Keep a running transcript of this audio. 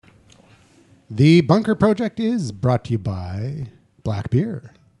The Bunker Project is brought to you by Black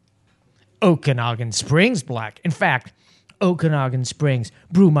Beer. Okanagan Springs Black. In fact, Okanagan Springs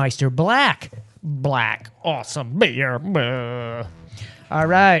Brewmeister Black. Black. Awesome beer. All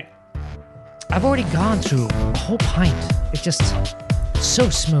right. I've already gone through a whole pint. It's just so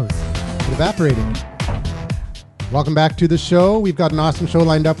smooth. It evaporated. Welcome back to the show. We've got an awesome show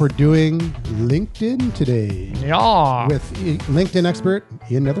lined up. We're doing LinkedIn today. Yeah. With LinkedIn expert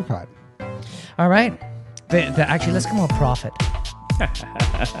Ian Nethercott. All right. Actually, let's come on profit.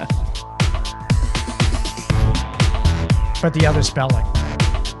 But the other spelling.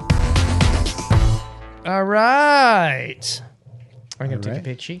 All right. I'm going to take a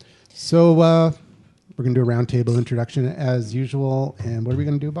picture. So we're going to do a roundtable introduction as usual. And what are we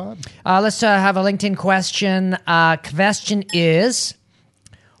going to do, Bob? Let's have a LinkedIn question. Question is,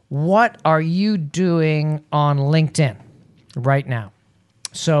 what are you doing on LinkedIn right now?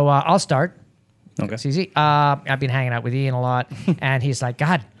 So I'll start. Okay. It's easy. I've been hanging out with Ian a lot, and he's like,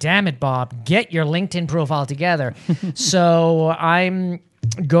 God damn it, Bob, get your LinkedIn profile together. So I'm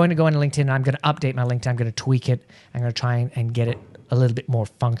going to go into LinkedIn, and I'm going to update my LinkedIn. I'm going to tweak it. I'm going to try and get it a little bit more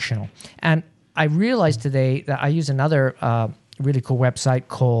functional. And I realized today that I use another really cool website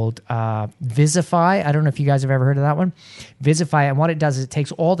called Visify. I don't know if you guys have ever heard of that one. Visify, and what it does is it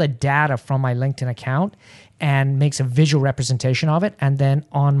takes all the data from my LinkedIn account and makes a visual representation of it. And then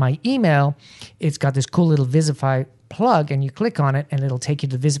on my email, it's got this cool little Visify plug, and you click on it, and it'll take you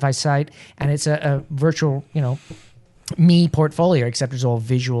to the Visify site, and it's a virtual, me portfolio, except it's all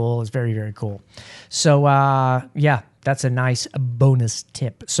visual. It's very, very cool. So, yeah, that's a nice bonus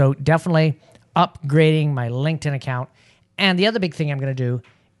tip. So definitely upgrading my LinkedIn account. And the other big thing I'm going to do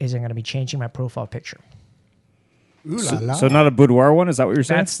is I'm going to be changing my profile picture. Ooh la la. So not a boudoir one? Is that what you're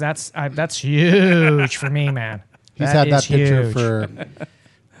saying? That's huge for me, man. He's had that picture huge. for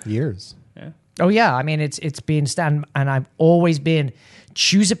years. Oh yeah, I mean it's been stand, and I've always been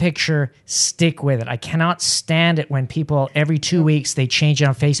choose a picture, stick with it. I cannot stand it when people every 2 weeks they change it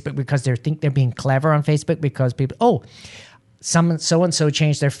on Facebook because they think they're being clever on Facebook because people someone so and so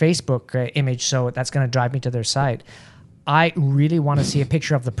changed their Facebook image, so that's going to drive me to their site. I really want to see a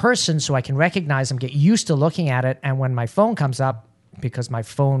picture of the person so I can recognize them, get used to looking at it, and when my phone comes up, because my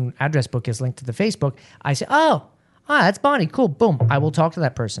phone address book is linked to the Facebook, I say, that's Bonnie, cool, boom, I will talk to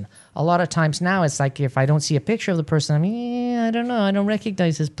that person. A lot of times now, it's like if I don't see a picture of the person, I don't know, I don't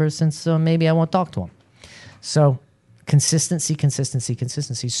recognize this person, so maybe I won't talk to him. So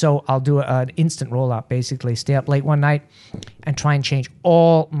consistency. So I'll do an instant rollout, basically stay up late one night and try and change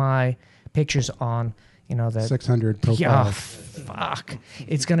all my pictures on the 600 profiles. Yeah, fuck.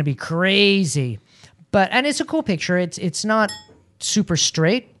 It's going to be crazy. And it's a cool picture. It's not super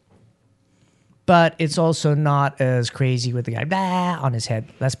straight, but it's also not as crazy with the guy on his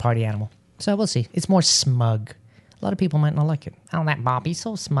head. That's party animal. So we'll see. It's more smug. A lot of people might not like it. Oh, that Bobby's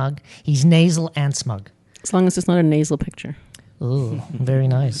so smug. He's nasal and smug. As long as it's not a nasal picture. Ooh, very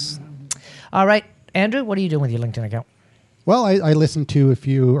nice. All right, Andrew, what are you doing with your LinkedIn account? Well, I listened to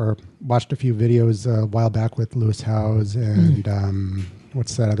watched a few videos a while back with Lewis Howes and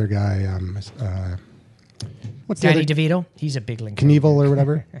what's that other guy? What's Danny DeVito? He's a big LinkedIn. Knievel or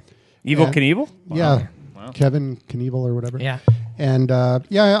whatever. Evil Knievel? Wow. Yeah. Wow. Kevin Knievel or whatever. Yeah. And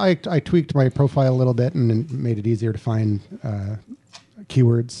I tweaked my profile a little bit and made it easier to find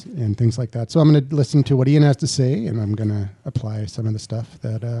keywords and things like that. So I'm going to listen to what Ian has to say, and I'm going to apply some of the stuff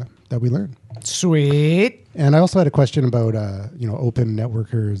that we learned. Sweet. And I also had a question about open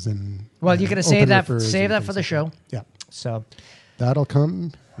networkers and well, you're going to save that for the like show. That. Yeah. So that'll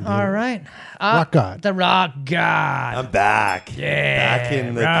come. All right. Rock God. The Rock God. I'm back. Yeah. Back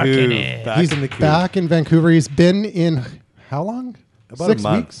in the rocking coop. it. Back He's in the coop. back in Vancouver. He's been in how long? About 6 a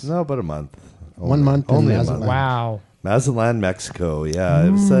month. weeks? No, about a month. 1 month. in Only a Mazatlan. month. Wow. Mazatlan, Mexico. Yeah,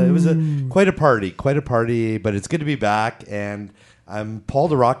 it was quite a party. But it's good to be back. And I'm Paul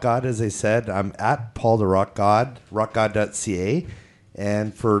the Rock God, as I said. I'm at Paul the Rock God, rockgod.ca.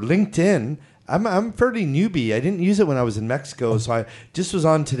 And for LinkedIn, I'm fairly newbie. I didn't use it when I was in Mexico, so I just was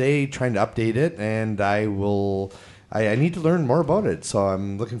on today trying to update it, and I need to learn more about it. So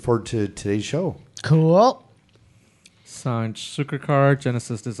I'm looking forward to today's show. Cool. Sanj Sukarkar,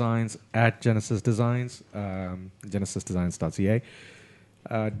 Genesis Designs at Genesis Designs, genesisdesigns.ca.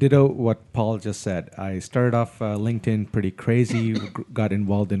 Ditto what Paul just said. I started off LinkedIn pretty crazy, got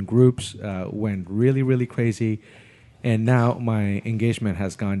involved in groups, went really, really crazy. And now my engagement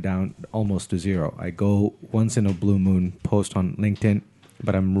has gone down almost to zero. I go once in a blue moon, post on LinkedIn,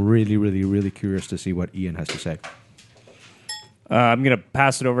 but I'm really, really, really curious to see what Ian has to say. I'm going to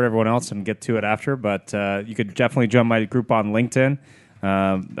pass it over to everyone else and get to it after, but you could definitely join my group on LinkedIn.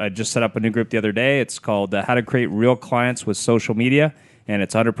 I just set up a new group the other day. It's called How to Create Real Clients with Social Media, and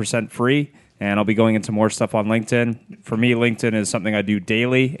it's 100% free. And I'll be going into more stuff on LinkedIn. For me, LinkedIn is something I do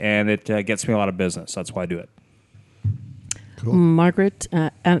daily, and it gets me a lot of business. That's why I do it. Cool. Margaret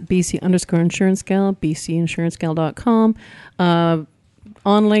at BC_InsuranceGal, BCInsuranceGal.com.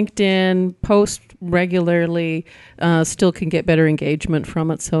 On LinkedIn, post regularly, still can get better engagement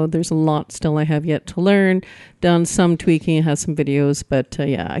from it. So there's a lot still I have yet to learn. Done some tweaking, have some videos, but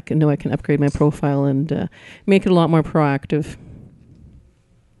I can upgrade my profile and make it a lot more proactive.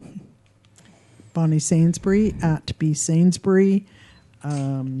 Bonnie Sainsbury at B Sainsbury,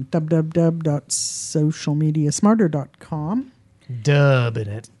 www.socialmediasmarter.com. Dub in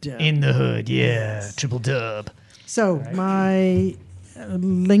it. Dub. In the hood, yeah. Triple dub. So my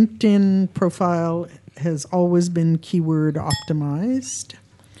LinkedIn profile has always been keyword optimized.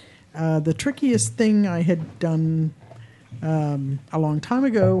 The trickiest thing I had done a long time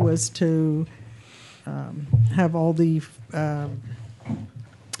ago was to have all the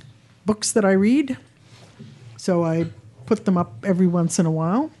books that I read. So I put them up every once in a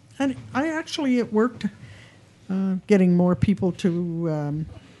while. And it worked, getting more people to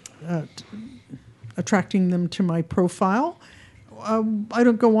attracting them to my profile. I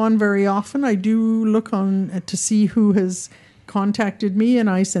don't go on very often. I do look on to see who has contacted me, and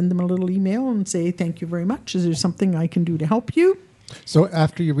I send them a little email and say, thank you very much. Is there something I can do to help you? So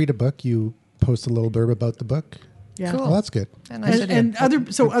after you read a book, you post a little blurb about the book? Yeah. Cool. Well, that's good. And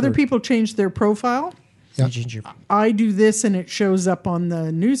other people change their profile. Yeah. I do this and it shows up on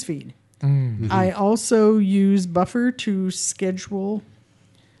the newsfeed. Mm-hmm. I also use Buffer to schedule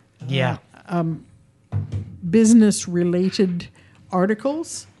Yeah. business-related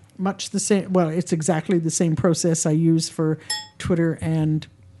articles. Much the same. Well, it's exactly the same process I use for Twitter and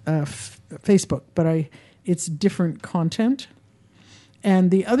Facebook, but it's different content.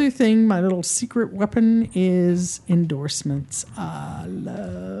 And the other thing, my little secret weapon, is endorsements. I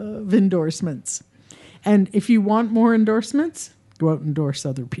love endorsements. And if you want more endorsements, go out and endorse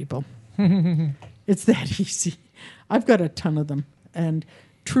other people. It's that easy. I've got a ton of them. And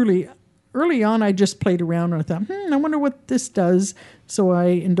truly, early on, I just played around and I thought, I wonder what this does. So I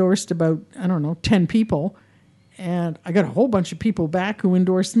endorsed about, 10 people. And I got a whole bunch of people back who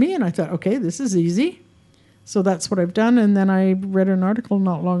endorsed me. And I thought, okay, this is easy. So that's what I've done. And then I read an article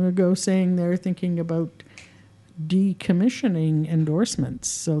not long ago saying they're thinking about decommissioning endorsements.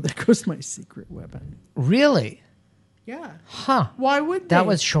 So there goes my secret weapon. Really? Yeah. Huh. Why would they? That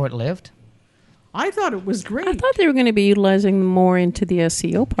was short-lived. I thought it was great. I thought they were going to be utilizing them more into the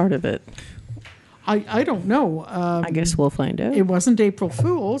SEO part of it. I don't know. I guess we'll find out. It wasn't April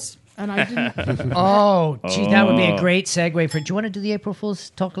Fool's, and I didn't. Oh, gee, that would be a great segue for. Do you want to do the April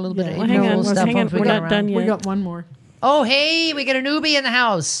Fool's? Talk a little bit of Yeah. April Well, hang on, Fool's stuff. hang on, once we we're get not around? done We yet. got one more. Oh, hey, we got a newbie in the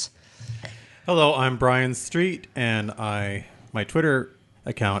house. Hello, I'm Brian Street, and my Twitter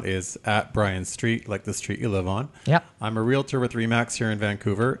account is at Brian Street, like the street you live on. Yep. I'm a realtor with Remax here in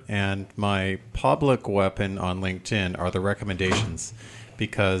Vancouver, and my public weapon on LinkedIn are the recommendations,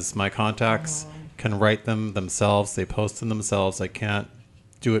 because my contacts can write them themselves. They post them themselves. I can't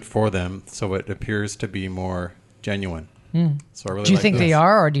do it for them, so it appears to be more genuine. So I really Do you like think this. they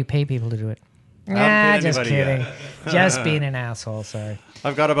are, or do you pay people to do it? I haven't paid Just anybody kidding. yet. Just being an asshole. Sorry.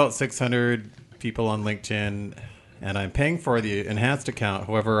 I've got about 600 people on LinkedIn, and I'm paying for the enhanced account.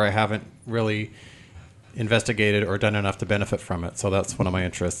 However, I haven't really investigated or done enough to benefit from it. So that's one of my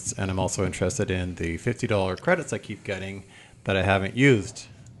interests. And I'm also interested in the $50 credits I keep getting that I haven't used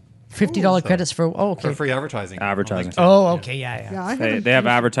 $50 credits for for free advertising. Advertising. Oh, okay, yeah. Yeah, I They haven't. have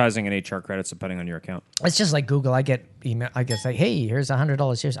advertising and HR credits depending on your account. It's just like Google. I get email. I guess like, hey, here's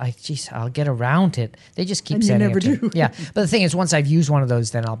 $100. Here's, I'll get around it. They just keep And you sending never it to do. me. Yeah, but the thing is, once I've used one of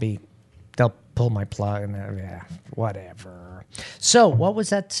those, then they'll pull my plug and whatever. So, what was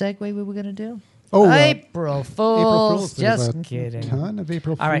that segue we were gonna do? Oh, April Fools. April Fools. There's Just a kidding. ton of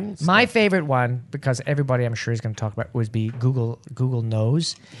April All right, Fools my stuff. favorite one, because everybody I'm sure is going to talk about, would be Google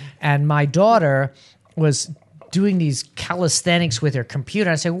Knows, and my daughter was doing these calisthenics with her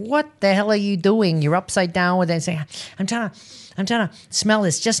computer. I said, "What the hell are you doing? You're upside down with it." And saying, "I'm trying to smell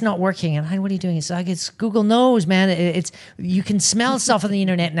this, just not working." And what are you doing? It's like, it's Google Knows, man. It's you can smell stuff on the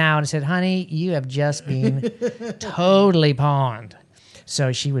internet now. And I said, "Honey, you have just been totally pawned."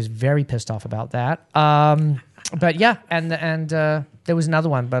 So she was very pissed off about that. But yeah, and there was another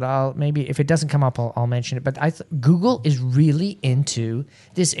one, but I'll maybe if it doesn't come up, I'll mention it. But Google is really into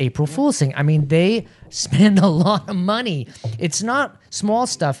this April Fool's thing. I mean, they spend a lot of money. It's not small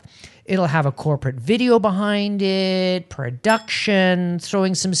stuff. It'll have a corporate video behind it, production,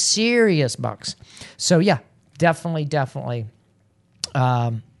 throwing some serious bucks. So yeah, definitely.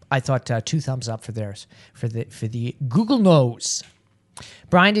 I thought 2 thumbs up for theirs for the Google Nose.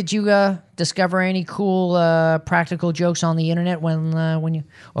 Brian, did you discover any cool practical jokes on the internet when you,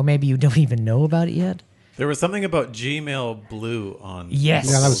 or maybe you don't even know about it yet? There was something about Gmail Blue on. Yes,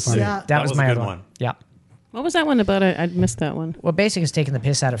 Yeah, that was funny. Yeah. That was a my good other one. Yeah. What was that one about? I missed that one. Well, basically, it's taking the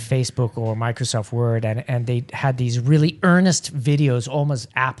piss out of Facebook or Microsoft Word, and they had these really earnest videos, almost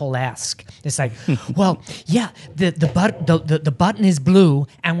Apple-esque. It's like, well, yeah, the button is blue,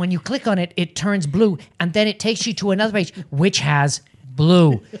 and when you click on it, it turns blue, and then it takes you to another page which has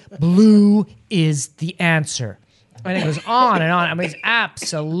blue. Blue is the answer. And it goes on and on. I mean, it's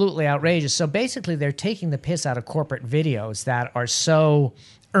absolutely outrageous. So basically, they're taking the piss out of corporate videos that are so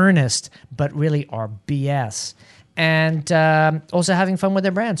earnest, but really are BS. And also having fun with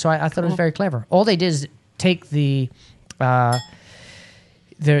their brand. So I thought it was very clever. All they did is take their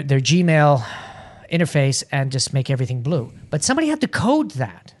Gmail interface and just make everything blue. But somebody had to code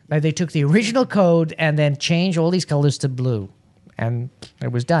that. Like they took the original code and then changed all these colors to blue. And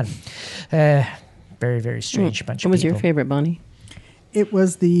it was done. Very, very strange bunch What of was people. your favorite, Bonnie? It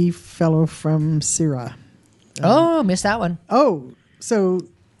was the fellow from Syrah. Oh, missed that one. Oh, so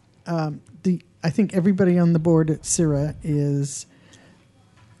I think everybody on the board at Syrah is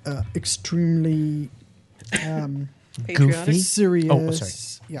extremely Goofy? serious. Oh, sorry.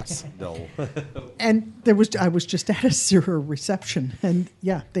 Yes. No. And I was just at a Syrah reception, and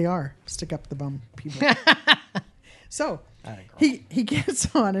yeah, they are stick up the bum people. So he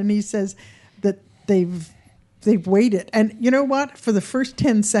gets on and he says that they've waited, and you know what? For the first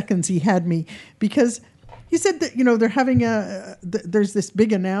 10 seconds, he had me because he said that they're having there's this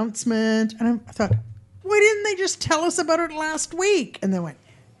big announcement, and I thought, why didn't they just tell us about it last week? And they went,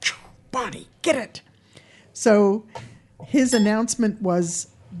 Bonnie, get it. So his announcement was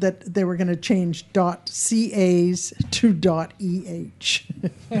that they were going to change .cas to .eh.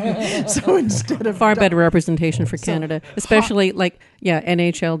 So instead of Far better representation for Canada, especially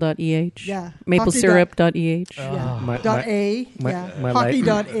NHL.eh, Yeah. maplesyrup.eh. yeah, My- .a, my- yeah, my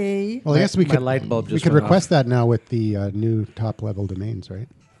hockey.a. Well, I guess we My could light bulb we just could went request that now with the new top level domains, right?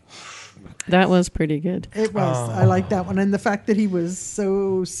 That was pretty good. It was. I like that one, and the fact that he was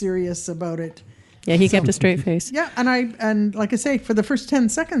so serious about it. Yeah, he kept a straight face. Yeah, and like I say, for the first 10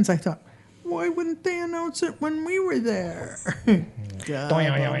 seconds, I thought, why wouldn't they announce it when we were there?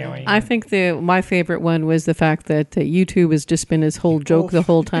 I think my favorite one was the fact that YouTube has just been his whole joke the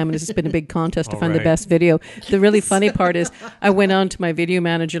whole time, and it's just been a big contest to find the right. best video. The really funny part is I went on to my video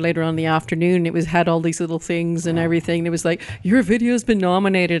manager later on in the afternoon, and it had all these little things and everything. It was like, your video's been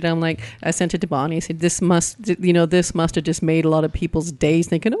nominated. I'm like, I sent it to Bonnie. I said, this must have just made a lot of people's days,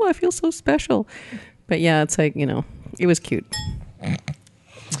 thinking, oh, I feel so special. But yeah, it's like, it was cute.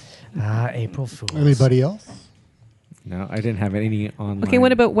 April Fools. Anybody else? No, I didn't have any online. Okay,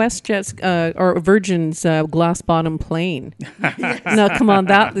 what about WestJet's or Virgin's glass bottom plane? No, come on,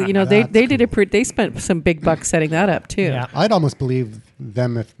 they spent some big bucks setting that up too. Yeah. I'd almost believe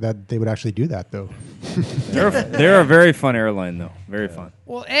them if that they would actually do that, though. They're a very fun airline, though. Very fun.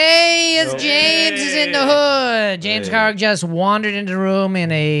 Well, hey, it's James is in the hood. James Carrick just wandered into the room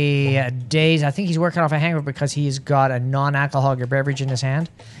in a daze. I think he's working off a hangover because he's got a non-alcoholic beverage in his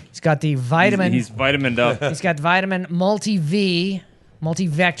hand. He's got the vitamin. He's vitamined up. He's got vitamin multi-vector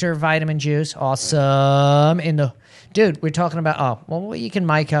vitamin juice. Awesome. Dude, we're talking about, well, you can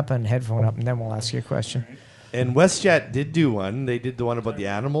mic up and headphone up, and then we'll ask you a question. And WestJet did do one. They did the one about the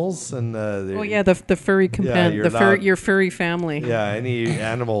animals and Oh yeah, the furry you're allowed- your furry family. yeah, any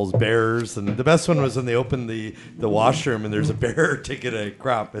animals, bears, and the best one was when they opened the washroom and there's a bear taking a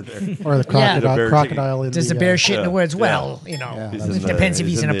crap in there. Or the Yeah. crocodile, The bear crocodile in Does the the bear shit in the yeah, woods? yeah. Well, He's it in the- depends if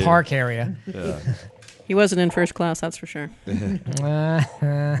he's he's in in a the- park area. He wasn't in first class, that's for sure. Well, the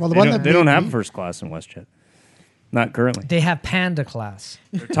They one don't, that they don't made have me- first class in WestJet. Not currently. They have Panda class.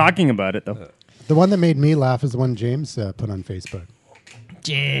 They're talking about it, though. The one that made me laugh is the one James put on Facebook.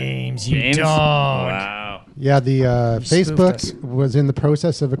 James, you James? don't. Wow. Yeah, the spoofed Facebook us. was in the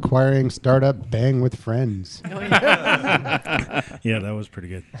process of acquiring startup Bang with Friends. Yeah, that was pretty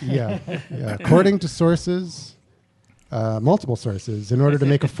good. Yeah. According to sources, multiple sources, in order to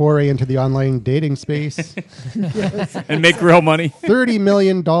make a foray into the online dating space, And make real money. $30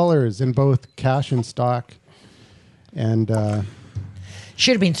 million in both cash and stock. And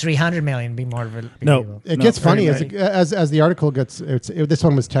Should have been 300 million. Be more of a big No. deal. it gets funny very as the article gets. This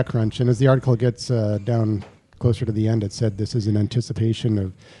one was TechCrunch, and as the article gets down closer to the end, it said this is in anticipation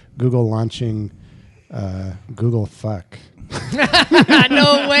of Google launching Google Fuck.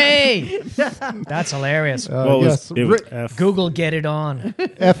 No way. That's hilarious. Well, Yes, it was F. Google, get it on.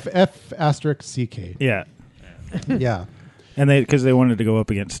 F***. Yeah. Yeah. And because they wanted to go up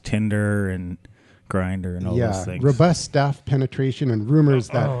against Tinder and Grindr and all those things. Robust staff penetration and rumors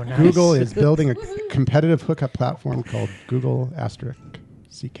that nice. Google is building a competitive hookup platform called Google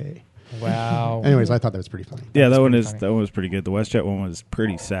 *CK. Wow. Anyways, I thought that was pretty funny. Yeah, that one pretty funny. was pretty good. The WestJet one was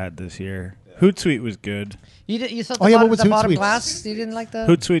pretty sad this year. Hootsuite was good. You thought Oh, yeah, what bottom, was the bottom Hootsuite? glass? You didn't like that?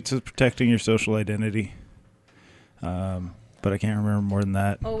 Hootsuite is protecting your social identity. But I can't remember more than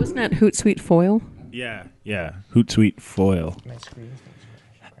that. Oh, wasn't that Hootsuite Foil? Yeah. Hootsuite Foil. Nice screen.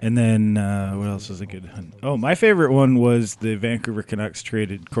 And then what else was a good one? Oh, my favorite one was the Vancouver Canucks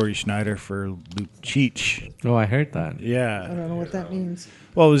traded Corey Schneider for Lucic. Oh, I heard that. I Yeah. don't know what that means.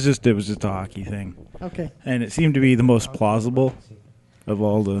 Well, it was just a hockey thing, Okay. and it seemed to be the most plausible of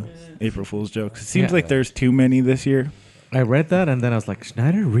all the April Fool's jokes. It seems Yeah. like there's too many this year. I read that and then I was like,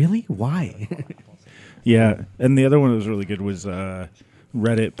 Schneider, really? Why? Yeah, and the other one that was really good was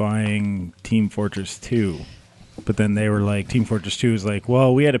Reddit buying Team Fortress 2. But then they were like, Team Fortress 2 was like,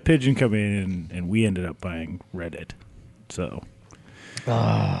 well, we had a pigeon come in and we ended up buying Reddit. So,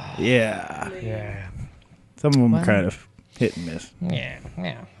 yeah. Yeah. Some of them Wow. kind of hit and miss. Yeah.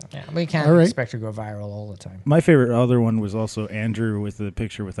 We can't All right. expect to go viral all the time. My favorite other one was also Andrew with the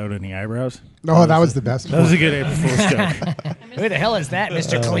picture without any eyebrows. Oh, that was the best. That was a good April Fool's joke. Who the hell is that,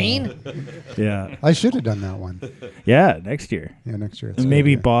 Mr. Clean? Yeah. I should have done that one. Yeah, next year. Yeah, next year. And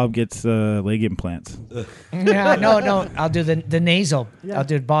maybe Bob gets leg implants. Yeah, no. I'll do the nasal. I'll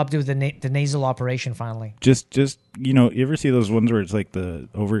do Bob do the nasal operation finally. Just you ever see those ones where it's like the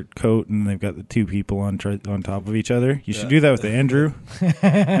overcoat and they've got the two people on top of each other? You should do that with Andrew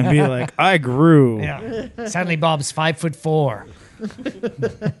and be like, I grew. Yeah. Suddenly Bob's 5'4".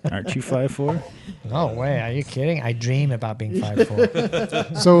 Aren't you 5'4"? No way. Are you kidding? I dream about being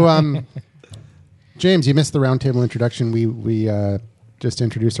 5'4". So, James, you missed the roundtable introduction. We just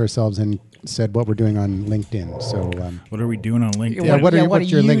introduced ourselves and said what we're doing on LinkedIn. So, What are we doing on LinkedIn? Yeah, what's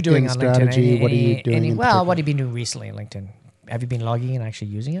your LinkedIn doing on strategy? LinkedIn? What are you doing in Well, what particular? have you been doing recently on LinkedIn? Have you been logging and actually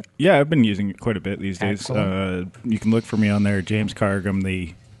using it? Yeah, I've been using it quite a bit these days. Excellent. You can look for me on there, James Carg.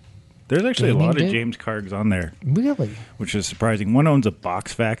 There's actually a Gaming lot of dude? James Cargs on there, Really? which is surprising. One owns a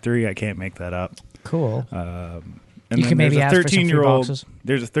box factory. I can't make that up. Cool. And You then can maybe there's a ask for some free 13-year-old. boxes.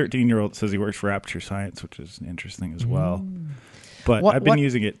 There's a 13-year-old that says he works for Aperture Science, which is interesting as well. But What- I've been what-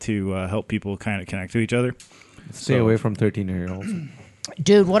 using it to help people kind of connect to each other. Stay away from 13-year-olds.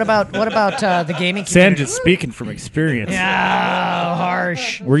 Dude, what about the gaming community? Sanjit's speaking from experience. Yeah,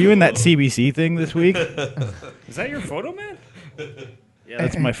 harsh. Were you in that CBC thing this week? Is that your photo, man? Yeah,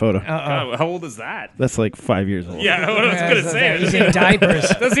 that's my photo. God, how old is that? That's like 5 years old. Yeah, what I was gonna say. He's in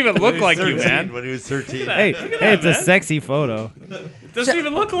diapers. It doesn't even look like you, 13, man. When he was 13. Hey, it's a sexy photo. It doesn't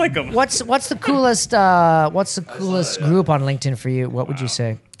even look like him. What's the coolest group on LinkedIn for you? What would you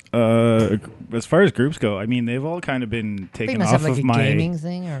say? As far as groups go, I mean, they've all kind of been They taken must off have like of a my. gaming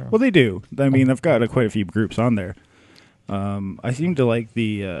thing, or Well, they do. I mean, I've got quite a few groups on there. I seem to like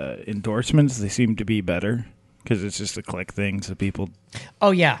the endorsements. They seem to be better because it's just a click thing, so people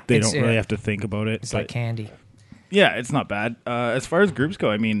oh yeah, they it's, don't really have to think about it. It's but like candy. yeah, it's not bad. As far as groups go,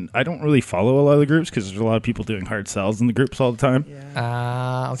 I mean, I don't really follow a lot of the groups because there's a lot of people doing hard sells in the groups all the time.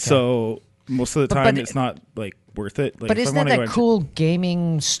 Okay. So most of the But- time, but- it's not like worth it. Like, But if I isn't that wanna go that and- cool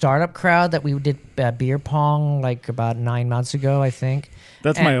gaming startup crowd that we did beer pong like about 9 months ago? I think.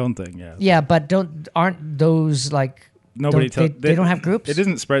 That's and- my own thing. Yeah. Yeah, but aren't those like Nobody they don't have groups? It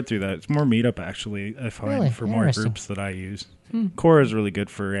isn't spread through that. It's more Meetup actually. I find Really? for more Interesting. groups that I use. Quora is really good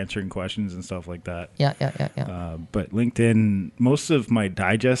for answering questions and stuff like that. Yeah. But LinkedIn, most of my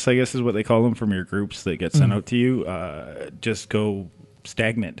digests, I guess is what they call them, from your groups that get sent out to you, just go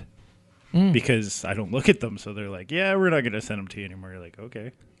stagnant because I don't look at them. So they're like, yeah, we're not going to send them to you anymore. You're like,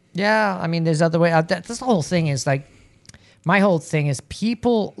 okay. Yeah, I mean, there's other way. That's the whole thing. Is like, my whole thing is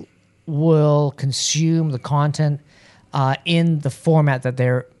people will consume the content in the format that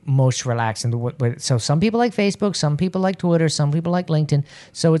they're most relaxed in. So some people like Facebook, some people like Twitter, some people like LinkedIn.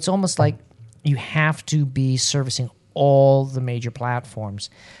 So it's almost like you have to be servicing all the major platforms.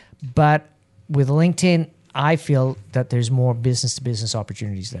 But with LinkedIn, I feel that there's more business-to-business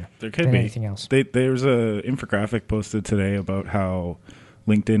opportunities there. There could than be anything else. There's a infographic posted today about how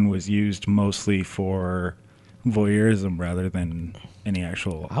LinkedIn was used mostly for voyeurism rather than any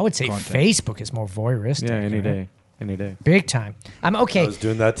actual. I would say content. Facebook is more voyeuristic. Yeah, any you know? day. Any day. Big time. I'm okay. I was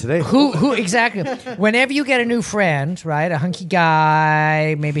doing that today. Who exactly? Whenever you get a new friend, right, a hunky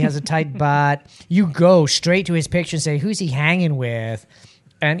guy, maybe has a tight butt, you go straight to his picture and say, "Who's he hanging with?"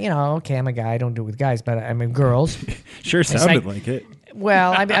 And okay, I'm a guy. I don't do it with guys, but I mean girls. Sure It's sounded like it.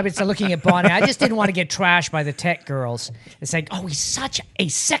 Well, I was looking at Bonnie. I just didn't want to get trashed by the tech girls. It's like, oh, he's such a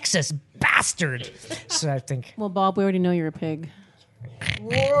sexist bastard. So I think, Well, Bob, we already know you're a pig.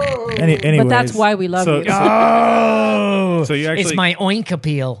 Anyways, But that's why we love you. oh, So you actually it's my oink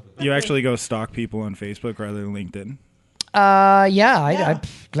appeal. you actually go stalk people on Facebook rather than LinkedIn. I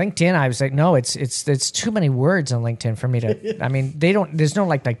LinkedIn. I was like, no, it's too many words on LinkedIn for me to. I mean, they don't. There's no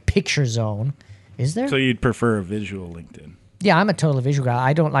like picture zone, is there? So you'd prefer a visual LinkedIn. Yeah, I'm a total visual guy.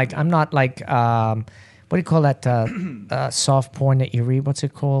 I don't like. I'm not like. What do you call that soft porn that you read? What's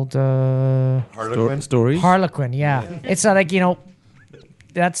it called? Harlequin? Stories. Harlequin. Yeah, it's not like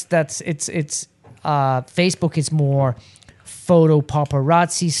That's it's Facebook is more photo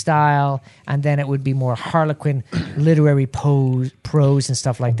paparazzi style, and then it would be more Harlequin literary prose and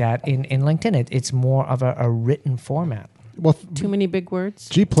stuff like that. In LinkedIn, it's more of a written format. Well, Too many big words.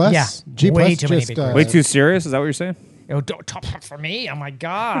 G plus, Yeah, G way plus too many just big words. Way too serious? Is that what you're saying? Oh, don't top for me! Oh my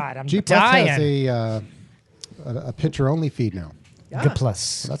God, I'm G plus dying. has a picture only feed now. Good plus.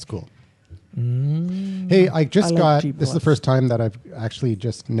 So that's cool. Hey, I just I like got. G+. This is the first time that I've actually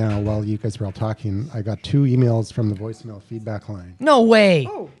just now, while you guys were all talking, I got 2 emails from the voicemail feedback line. No way.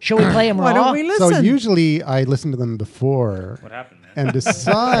 Shall we play them Why raw? don't we listen? So usually I listen to them before What happened, man? and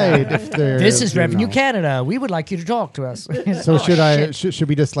decide if they're. This is Revenue know. Canada. We would like you to talk to us. So Oh, should I? shit. Should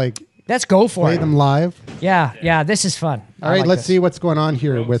we just like Let's go for play it. them live? Yeah. This is fun. All right, let's see what's going on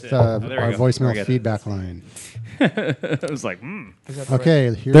here Oh, with shit. Oh, there we our go. voicemail Forget it. feedback line. I was like,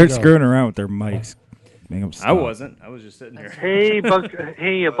 Okay, here They're we go. screwing around with their mics. Make them stop. I wasn't. I was just sitting here. Hey,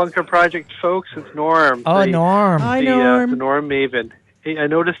 Bunker Project folks, it's Norm. Oh, the, Norm. Hi, the Norm. Norm Maven. Hey, I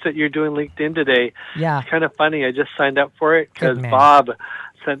noticed that you're doing LinkedIn today. Yeah. It's kind of funny. I just signed up for it because Good man. Bob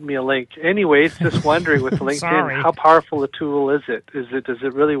sent me a link. Anyways, just wondering with LinkedIn, Sorry. how powerful a tool is it? Does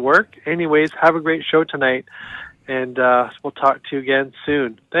it really work? Anyways, have a great show tonight, and we'll talk to you again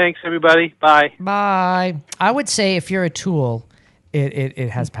soon. Thanks, everybody. Bye. Bye. I would say if you're a tool, it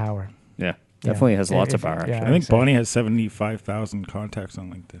has power. Yeah, definitely has lots of power. Yeah. actually. I think Bonnie has 75,000 contacts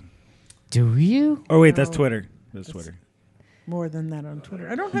on LinkedIn. Do you? Oh wait, that's Twitter. That's Twitter. More than that on Twitter.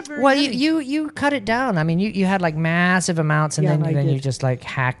 I don't have very Well, many. you cut it down. I mean, you had like massive amounts, and Yeah, then I then you did. just like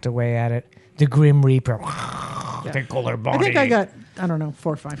hacked away at it. The Grim Reaper. They call her I Bonnie. think I got, I don't know,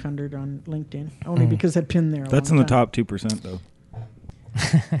 400 or 500 on LinkedIn, only because I pinned there. That's in the top 2% though.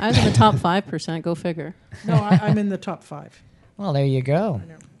 I was in the top 5%. Go figure. No, I'm in the top 5. Well, there you go.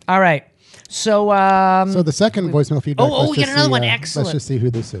 All right. So So the second voicemail feedback. Oh, let's you just got another see, one. Let's Excellent. just see who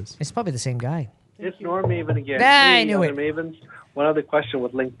this is. it's probably the same guy. It's Norm Maven again. I knew other it. Mavens. One other question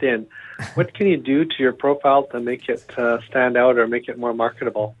with LinkedIn. What can you do to your profile to make it stand out or make it more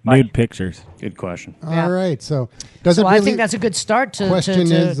marketable? Nude pictures. Good question. Yeah. All right. So does So it really? I think that's a good start to question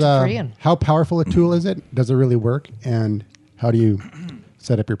to, is to Korean. how powerful a tool is it? Does it really work? And how do you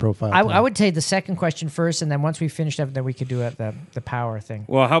set up your profile? I would take the second question first, and then once we finished up, then we could do the power thing.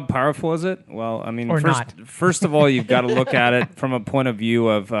 Well, how powerful is it? Well, I mean, Or first of all, you've got to look at it from a point of view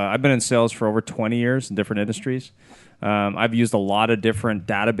of I've been in sales for over 20 years in different industries. I've used a lot of different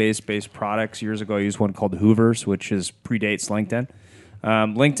database-based products. Years ago, I used one called Hoovers, which predates LinkedIn.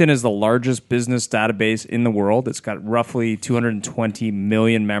 LinkedIn is the largest business database in the world. It's got roughly 220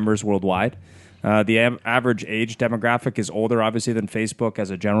 million members worldwide. The average age demographic is older, obviously, than Facebook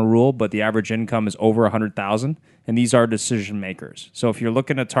as a general rule, but the average income is over 100,000, and these are decision makers. So if you're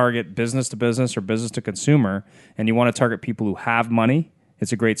looking to target business to business or business to consumer, and you want to target people who have money,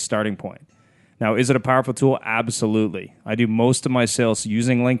 it's a great starting point. Now, is it a powerful tool? Absolutely. I do most of my sales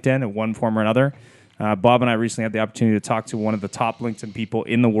using LinkedIn in one form or another. Bob and I recently had the opportunity to talk to one of the top LinkedIn people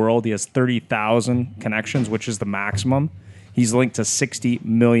in the world. He has 30,000 connections, which is the maximum. He's linked to 60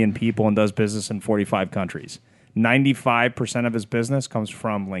 million people and does business in 45 countries. 95% of his business comes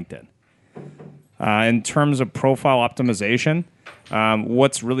from LinkedIn. In terms of profile optimization,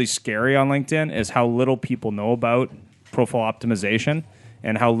 what's really scary on LinkedIn is how little people know about profile optimization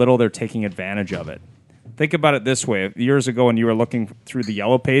and how little they're taking advantage of it. Think about it this way. Years ago when you were looking through the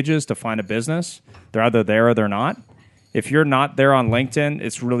yellow pages to find a business, they're either there or they're not. If you're not there on LinkedIn,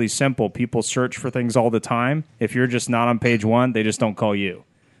 it's really simple. People search for things all the time. If you're just not on page one, they just don't call you.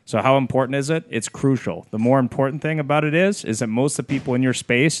 So how important is it? It's crucial. The more important thing about it is that most of the people in your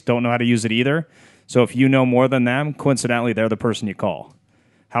space don't know how to use it either. So if you know more than them, coincidentally, they're the person you call.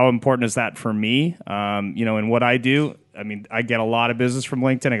 How important is that for me? In what I do, I mean, I get a lot of business from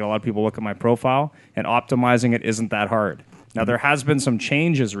LinkedIn. I get a lot of people look at my profile, and optimizing it isn't that hard. Now, there has been some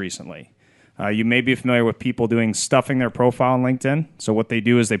changes recently. You may be familiar with people stuffing their profile on LinkedIn. So what they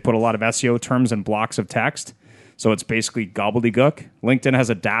do is they put a lot of SEO terms in blocks of text. So it's basically gobbledygook. LinkedIn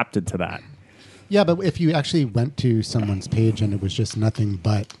has adapted to that. Yeah, but if you actually went to someone's page and it was just nothing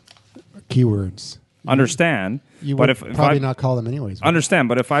but keywords, Understand. you but would if probably I not call them anyways. understand,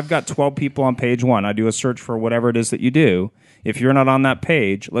 but if I've got 12 people on page one, I do a search for whatever it is that you do. If you're not on that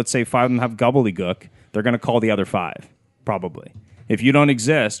page, let's say 5 of them have gobbledygook, they're going to call the other 5, probably. If you don't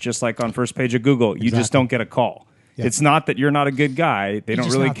exist, just like on first page of Google, you just Exactly. don't get a call. Yeah. It's not that you're not a good guy. They don't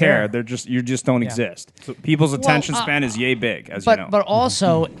just really not care. there. You just don't exist. People's attention span is yay big, as you know. But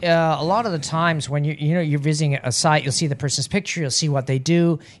also a lot of the times when you're visiting a site, you'll see the person's picture, you'll see what they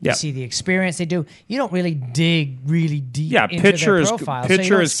do, you Yeah. see the experience they do. You don't really dig really deep Yeah, into picture their is profile. So you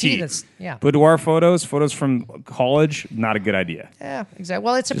picture don't is see key. this- yeah. Boudoir photos from college, not a good idea. Yeah, exactly.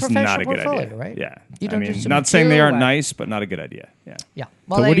 Well, it's a Just professional not a good portfolio, idea. right? Yeah, You I don't mean, do some not saying they aren't kill, nice, but not a good idea. Yeah. Yeah. So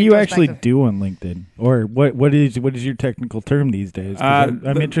Well, what do it you goes back actually to- do on LinkedIn, or what is your technical term these days? 'Cause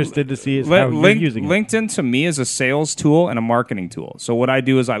I'm interested to see how you're using it. LinkedIn to me is a sales tool and a marketing tool. So what I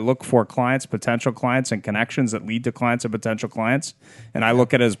do is I look for clients, potential clients, and connections that lead to clients and potential clients, and I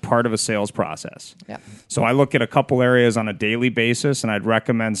look at it as part of a sales process. Yeah. So I look at a couple areas on a daily basis, and I'd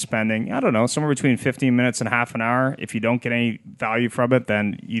recommend spending, I don't know, somewhere between 15 minutes and half an hour. If you don't get any value from it,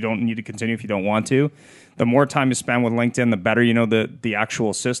 then you don't need to continue if you don't want to. The more time you spend with LinkedIn, the better you know the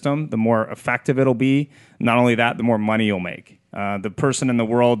actual system, the more effective it'll be. Not only that, the more money you'll make. The person in the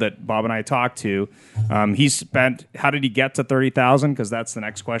world that Bob and I talked to, he spent, how did he get to 30,000? Because that's the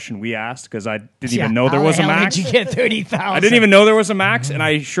next question we asked, because I didn't even know there How was the a hell max. Did you get 30,000? I didn't even know there was a max, and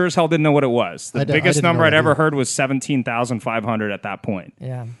I sure as hell didn't know what it was. The I biggest didn't number know I'd that ever either. heard was 17,500 at that point.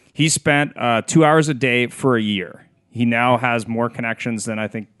 Yeah. He spent 2 hours a day for a year. He now has more connections than I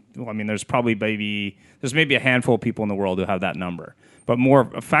think. Well, I mean, there's maybe a handful of people in the world who have that number. But more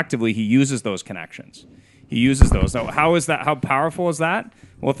effectively, he uses those connections. He uses those. Now, how is that? How powerful is that?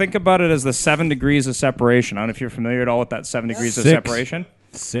 Well, think about it as the 7 degrees of separation. I don't know if you're familiar at all with that 7 degrees of 6. separation.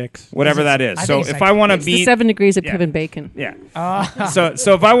 6. Whatever that is. I So think it's if like- I want to It's the meet 7 degrees of Yeah. Kevin Bacon. yeah.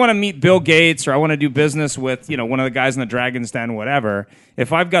 So if I want to meet Bill Gates or I want to do business with, one of the guys in the Dragon's Den, whatever,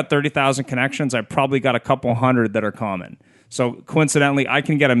 if I've got 30,000 connections, I've probably got a couple hundred that are common. So coincidentally, I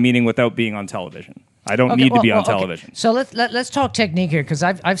can get a meeting without being on television. I don't need to be on television. So let's talk technique here, because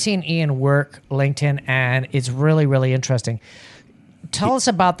I've seen Ian work LinkedIn, and it's really, really interesting. Tell us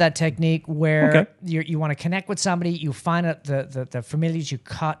about that technique where Okay. you want to connect with somebody, you find out the familiars, you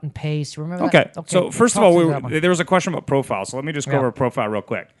cut and paste. Remember Okay. that? So first of talk all, through that one. there was a question about profile. So let me just go Yeah. over profile real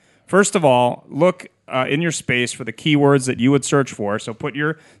quick. First of all, look in your space for the keywords that you would search for. So put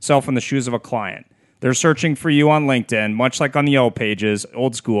yourself in the shoes of a client. They're searching for you on LinkedIn, much like on the Yellow Pages,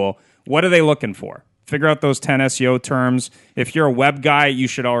 old school. What are they looking for? Figure out those 10 SEO terms. If you're a web guy, you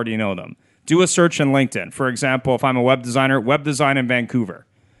should already know them. Do a search in LinkedIn. For example, if I'm a web designer, web design in Vancouver.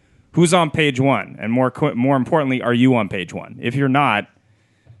 Who's on page 1? And more importantly, are you on page 1? If you're not,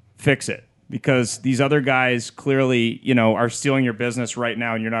 fix it. Because these other guys clearly, are stealing your business right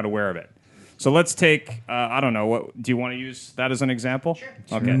now and you're not aware of it. So let's take, I don't know, what do you want to use that as an example? Sure.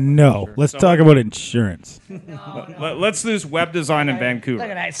 Okay. No, let's talk about insurance. Let's use web design in Vancouver.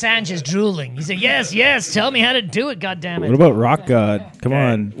 Look at that. Sanj is drooling. He said, yes, tell me how to do it, goddammit. What about Rock God? Come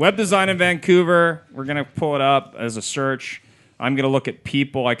on. Web design in Vancouver. We're going to pull it up as a search. I'm going to look at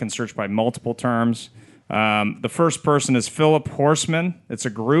people. I can search by multiple terms. The first person is Philip Horseman. It's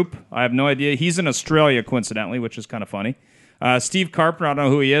a group. I have no idea. He's in Australia, coincidentally, which is kind of funny. Steve Carpenter, I don't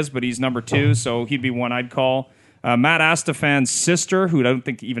know who he is, but he's number 2, so he'd be one I'd call. Matt Astafan's sister, who I don't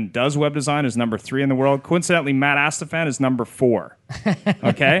think even does web design, is number 3 in the world. Coincidentally, Matt Astafan is number 4.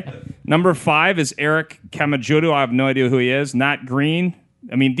 Okay? Number 5 is Eric Kamajudo. I have no idea who he is. Nat Green.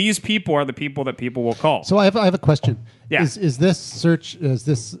 I mean, these people are the people that people will call. So I have a question. Yeah. Is this search? Is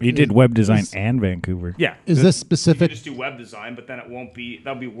this? You did web design and Vancouver. Yeah. Is this You specific? just do web design, but then it won't be,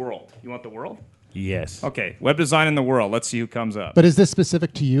 that'll be world. You want the world? Yes. Okay, web design in the world. Let's see who comes up. But is this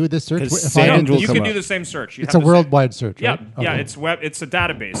specific to you? This search? 'Cause If I Sanj did will this- You come can up. do the same search. You it's have a the same- worldwide search, Yeah, right? yeah. Okay. It's web. It's a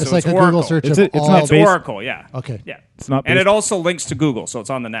database. It's so like it's a Oracle. Google search It's of a- it's all. not It's based- Oracle. Yeah. Okay. Yeah. It's not And based- it also links to Google, so it's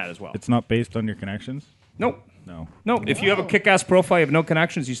on the net as well. It's not based on your connections? Nope. No. Nope. If you have a kick-ass profile, you have no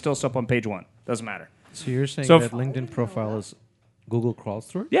connections, you still up on page 1. Doesn't matter. So you're saying So that if- LinkedIn profile is Google crawls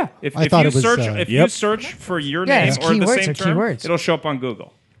through it? Yeah. If I you thought it was, search, if you Yep. search for your Yeah, name it's or the keywords same or term, keywords. it'll show up on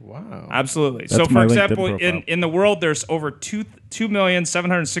Google. Wow. Absolutely. That's So, for my LinkedIn example, profile. in the world, there's over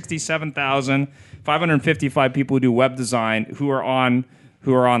 2,767,555 people who do web design who are on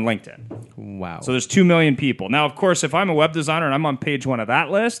LinkedIn. Wow. So there's 2 million people. Now, of course, if I'm a web designer and I'm on page 1 of that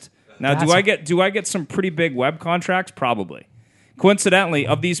list, now do I get some pretty big web contracts? Probably. Coincidentally,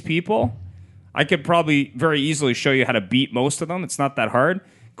 of these people, I could probably very easily show you how to beat most of them. It's not that hard.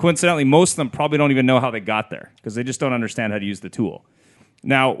 Coincidentally, most of them probably don't even know how they got there because they just don't understand how to use the tool.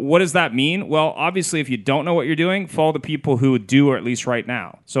 Now, what does that mean? Well, obviously, if you don't know what you're doing, follow the people who do, or at least right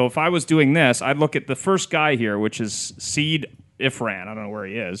now. So if I was doing this, I'd look at the first guy here, which is Seed Ifran. I don't know where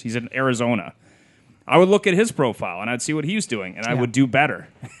he is. He's in Arizona. I would look at his profile, and I'd see what he was doing, and I would do better.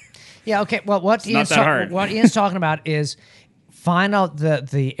 Yeah, okay. Well, what not that hard. what Ian's talking about is find out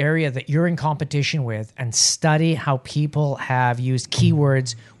the area that you're in competition with and study how people have used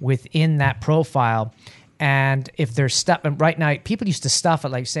keywords within that profile. And if there's stuff, and right now, people used to stuff it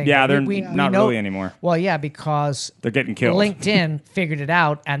like saying, Yeah, they're not really anymore. Well, yeah, because They're getting killed. LinkedIn figured it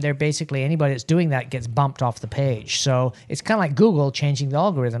out, and they're basically anybody that's doing that gets bumped off the page. So it's kind of like Google changing the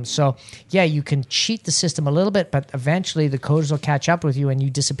algorithm. So yeah, you can cheat the system a little bit, but eventually the coders will catch up with you and you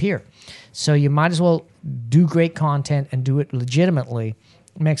disappear. So you might as well do great content and do it legitimately.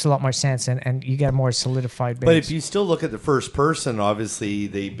 It makes a lot more sense, and you get a more solidified base. But if you still look at the first person, obviously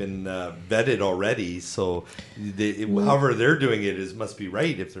they've been vetted already. So however they're doing it must be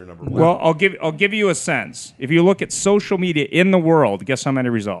right if they're number one. Well, I'll give you a sense. If you look at social media in the world, guess how many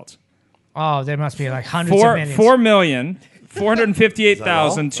results? Oh, there must be like hundreds of millions.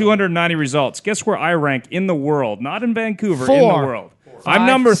 4,458,290 results. Guess where I rank in the world? Not in Vancouver, in the world. 5. I'm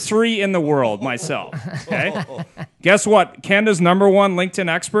number 3 in the world myself. Okay. Guess what? Canada's number 1 LinkedIn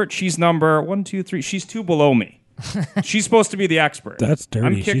expert. She's number 1, 2, 3. She's 2 below me. She's supposed to be the expert. That's dirty.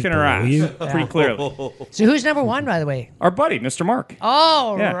 I'm kicking She's her ass below you? pretty clearly. So who's number 1, by the way? Our buddy, Mr. Mark.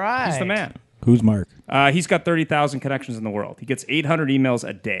 Oh, Yeah, right. he's the man. Who's Mark? He's got 30,000 connections in the world. He gets 800 emails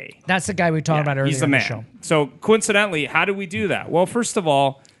a day. That's the guy we talked about earlier He's the in man. the show. So coincidentally, how do we do that? Well, first of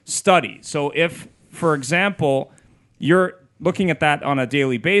all, study. So if, for example, you're looking at that on a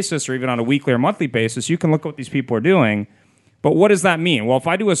daily basis or even on a weekly or monthly basis, you can look at what these people are doing. But what does that mean? Well, if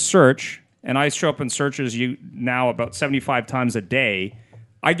I do a search, and I show up in searches now about 75 times a day,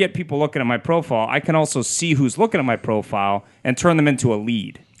 I get people looking at my profile. I can also see who's looking at my profile and turn them into a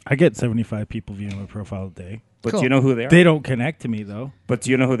lead. I get 75 people viewing my profile a day. But do you know who they are? They don't connect to me, though. But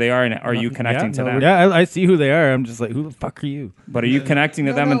do you know who they are? And are you connecting to them? Yeah, I see who they are. I'm just like, who the fuck are you? But are you connecting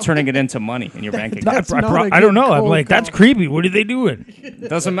to them and turning it into money in your bank account? I don't know. I'm like, that's creepy. What are they doing?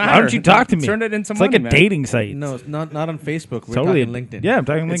 Doesn't matter. Why don't you talk to me? Turn it into it's money, like a man. dating site. No, it's not on Facebook. We're Totally talking LinkedIn. Yeah, I'm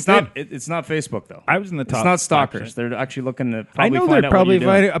talking LinkedIn. It's not Facebook though. I was in the top. It's not stalkers. 5%. They're actually looking to I probably know find they're out probably what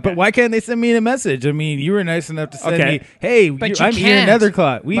you're doing. finding, but why can't they send me a message? I mean, you were nice enough to send me, hey, But you I'm Ian can't.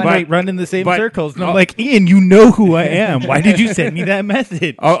 Nethercott. We But- might run in the same but- circles. And I'm oh. like, Ian, you know who I am. Why did you send me that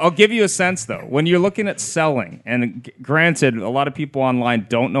message? I'll give you a sense though. When you're looking at selling, and granted, a lot of people online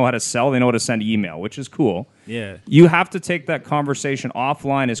don't know how to sell. They know how to send email, which is cool. Yeah. You have to take that conversation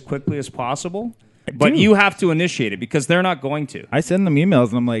offline as quickly as possible. But do. you have to initiate it because they're not going to. I send them emails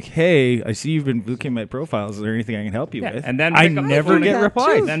and I'm like, hey, I see you've been looking at my profiles. Is there anything I can help you with? And then I pick up the never phone get and-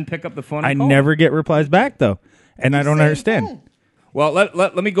 replies. Then pick up the phone. I And call. never get replies back, though. And I don't understand. Well,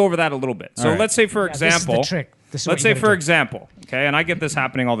 let me go over that a little bit. So All right. let's say, for This is the example, trick. This is what let's you say, gotta for do. example, okay, and I get this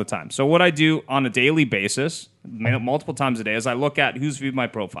happening all the time. So what I do on a daily basis, multiple times a day, is I look at who's viewed my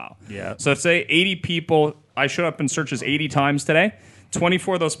profile. Yeah. So say 80 people, I showed up in searches 80 times today.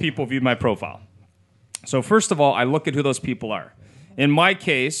 24 of those people viewed my profile. So first of all, I look at who those people are. In my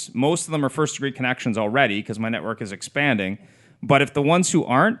case, most of them are first-degree connections already because my network is expanding. But if the ones who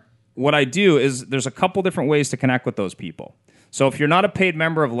aren't, what I do is there's a couple different ways to connect with those people. So if you're not a paid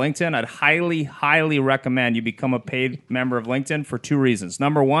member of LinkedIn, I'd highly, highly recommend you become a paid member of LinkedIn for 2 reasons.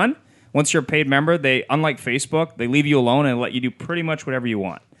 Number one, once you're a paid member, they, unlike Facebook, they leave you alone and let you do pretty much whatever you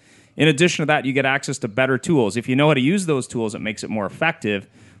want. In addition to that, you get access to better tools. If you know how to use those tools, it makes it more effective.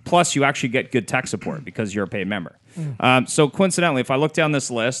 Plus, you actually get good tech support because you're a paid member. So coincidentally, if I look down this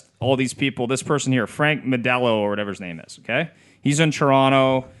list, all these people, this person here, Frank Medello or whatever his name is, okay? He's in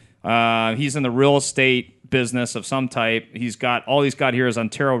Toronto. He's in the real estate business of some type. All he's got here is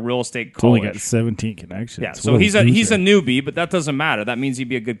Ontario Real Estate It's only College. got 17 connections. Yeah, so What he's a a loser. newbie, but that doesn't matter. That means he'd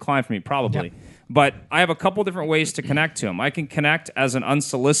be a good client for me, probably. But I have a couple different ways to connect to him. I can connect as an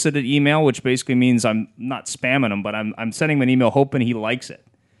unsolicited email, which basically means I'm not spamming him, but I'm sending him an email hoping he likes it.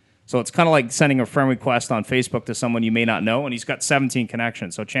 So it's kind of like sending a friend request on Facebook to someone you may not know, and he's got 17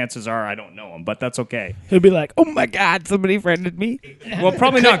 connections. So chances are I don't know him, but that's okay. He'll be like, oh my God, somebody friended me. Well,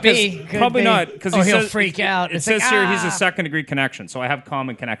 probably not. Could Probably be. not because He'll freak out. It It's says like, here he's a ah. second-degree connection, so I have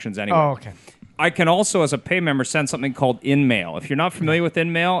common connections anyway. Oh, okay. I can also, as a pay member, send something called InMail. If you're not familiar with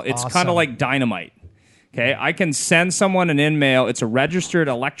InMail, it's kind Awesome. of like Dynamite. Okay, I can send someone an InMail. It's a registered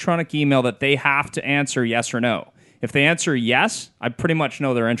electronic email that they have to answer yes or no. If they answer yes, I pretty much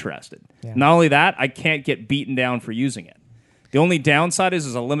know they're interested. Yeah. Not only that, I can't get beaten down for using it. The only downside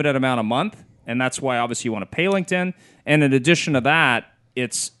is a limited amount a month, and that's why obviously you want to pay LinkedIn. And in addition to that,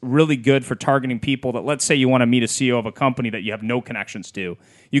 it's really good for targeting people that, let's say you want to meet a CEO of a company that you have no connections to.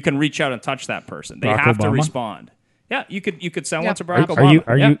 You can reach out and touch that person. They Barack have to Obama? respond. Yeah, you could send Yeah. one to Barack Are Obama. you?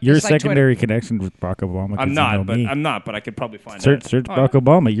 Are Yeah. you? You're It's like secondary connection with Barack Obama. 'cause I'm you not, know but me. I could probably find Search it. Barack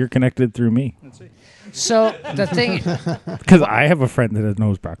Obama. You're connected through me So the thing, because I have a friend that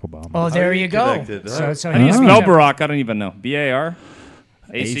knows Barack Obama. oh, there you go. connected? So How do you he's spell Barack? I don't even know. BAR?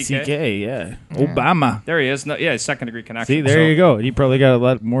 ACK, yeah. Obama. There he is. No, yeah, second degree connection. See, there So- you go. You probably got a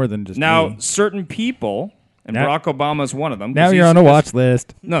lot more than just Now, me. certain people, and Now- Barack Obama is one of them. Now 'cause you're he's- on a watch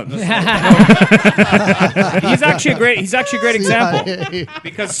list. No, no. He's actually a great example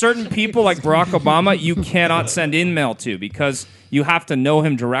because certain people like Barack Obama, you cannot send email to because you have to know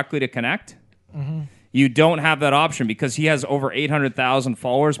him directly to connect. You don't have that option because he has over 800,000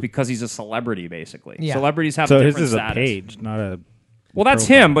 followers because he's a celebrity, basically. Yeah. Celebrities have So a his different is a status. page, not a. Well, that's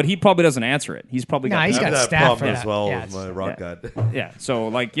profile. him, but he probably doesn't answer it. He's probably No, got he's I got have that staff for problem that. as well Yeah, with my rock god. yeah. So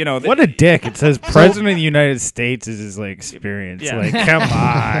like you know, What a dick! It says President of the United States is his like experience. Yeah. Like, come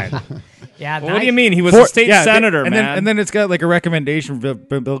on. yeah. Well, what do you mean? He was a state senator, and man. Then, and then it's got like a recommendation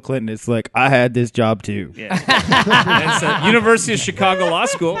from Bill Clinton. It's like, I had this job too. Yeah. It's at University of Chicago Law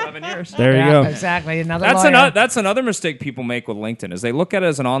School, 11 years. There Yeah, you go. Exactly. Another. That's lawyer. that's another mistake people make with LinkedIn is they look at it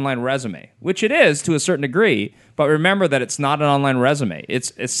as an online resume, which it is to a certain degree. But remember that it's not an online resume;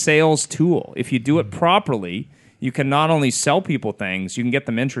 it's a sales tool. If you do it properly, you can not only sell people things, you can get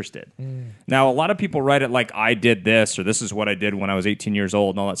them interested. Now, a lot of people write it like I did this or this is what I did when I was 18 years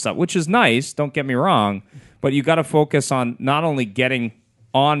old and all that stuff, which is nice. Don't get me wrong, but you got to focus on not only getting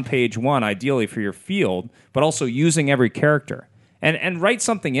on page one, ideally for your field, but also using every character. And write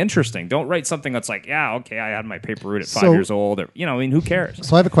something interesting. Don't write something that's like, yeah, okay, I had my paper route at 5 So- years old. Or, I mean, who cares?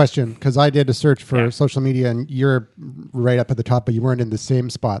 So I have a question because I did a search for Yeah. social media, and you're right up at the top, but you weren't in the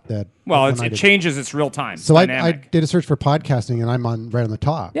same spot that. Well, when I it did. changes. It's real time. It's So I dynamic. did a search for podcasting, and I'm right on the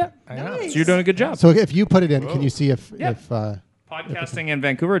top. Yeah. So you're doing a good job. So if you put it in, can you see if Podcasting in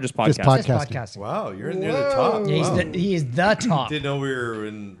Vancouver or just podcasting? Just Just podcasting. podcasting. Wow, you're near the top. Yeah, Wow. he is the top. Didn't know we were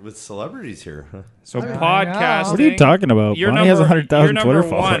with celebrities here. Huh? So podcasting. What are you talking about? You're Bonnie has 100,000 you're Twitter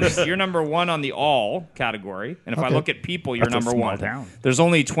number one. followers. You're number one on the all category, and if I Okay. look at people, you're That's a number small one. town. There's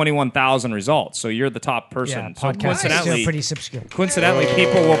only 21,000 results, so you're the top person. Yeah, so podcast is coincidentally, still pretty obscure.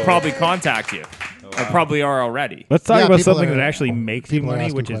 people will probably contact you, or probably are already. Let's talk Yeah, about people something are- that actually makes people are money,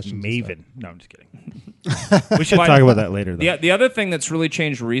 asking which is questions and Maven. No, I'm just kidding. We should But- talk about that later, though. The other thing that's really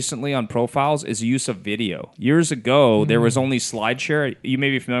changed recently on profiles is use of video. Years ago, there was only SlideShare. You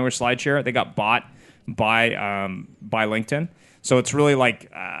may be familiar with SlideShare. They got bought by LinkedIn. So it's really like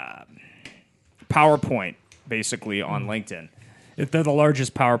PowerPoint, basically, on LinkedIn. They're the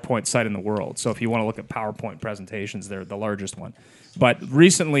largest PowerPoint site in the world. So if you want to look at PowerPoint presentations, they're the largest one. But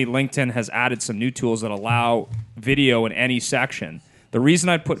recently, LinkedIn has added some new tools that allow video in any section. The reason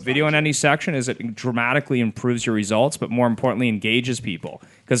I put video in any section is it dramatically improves your results, but more importantly, engages people.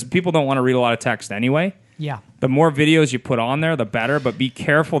 Because people don't want to read a lot of text anyway. Yeah. The more videos you put on there, the better, but be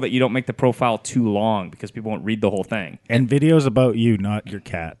careful that you don't make the profile too long because people won't read the whole thing. And videos about you, not your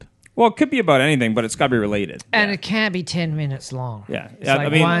cat. Well, it could be about anything, but it's got to be related. And it can't be 10 minutes long. Yeah. It's Yeah, like I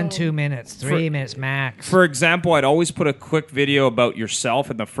mean- 1, 2 minutes, 3 minutes max. For example, I'd always put a quick video about yourself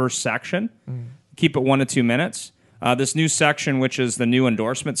in the first section. Keep it 1 to 2 minutes. This new section, which is the new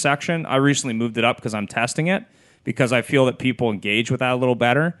endorsement section, I recently moved it up because I'm testing it because I feel that people engage with that a little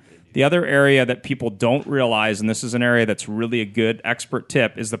better. The other area that people don't realize, and this is an area that's really a good expert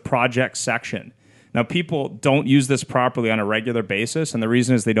tip, is the project section. Now, people don't use this properly on a regular basis, and the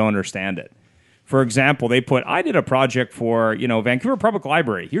reason is they don't understand it. For example, they put, I did a project for, Vancouver Public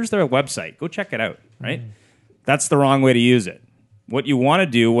Library. Here's their website. Go check it out, right? That's the wrong way to use it. What you want to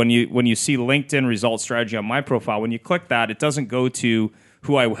do when you see LinkedIn results strategy on my profile, when you click that, it doesn't go to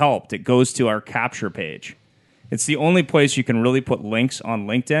who I helped. It goes to our capture page. It's the only place you can really put links on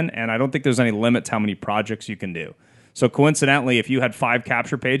LinkedIn, and I don't think there's any limit to how many projects you can do. So coincidentally, if you had 5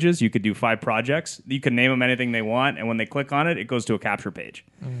 capture pages, you could do 5 projects. You can name them anything they want, and when they click on it, it goes to a capture page.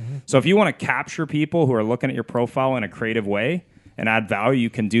 So if you want to capture people who are looking at your profile in a creative way and add value, you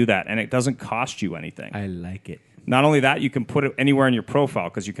can do that, and it doesn't cost you anything. I like it. Not only that, you can put it anywhere in your profile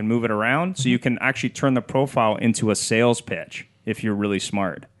because you can move it around. So you can actually turn the profile into a sales pitch if you're really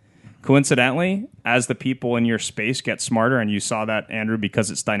smart. Coincidentally, as the people in your space get smarter, and you saw that, Andrew,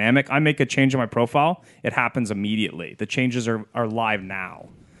 because it's dynamic, I make a change in my profile, it happens immediately. The changes are live now.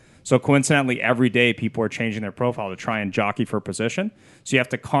 So coincidentally, every day people are changing their profile to try and jockey for position. So you have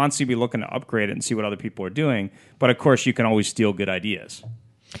to constantly be looking to upgrade it and see what other people are doing. But of course, you can always steal good ideas.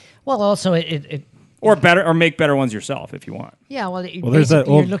 Well, also, it or better, or make better ones yourself if you want. Yeah, well, there's that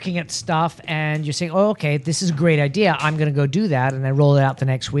basically you're old- looking at stuff and you're saying, oh, okay, this is a great idea. I'm going to go do that, and then roll it out the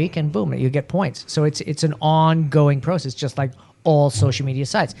next week, and boom, you get points. So it's an ongoing process, just like all social media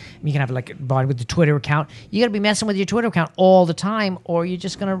sites. You can have like with the Twitter account. You got to be messing with your Twitter account all the time, or you're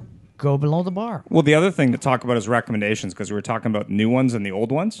just going to go below the bar. Well, the other thing to talk about is recommendations, because we were talking about new ones and the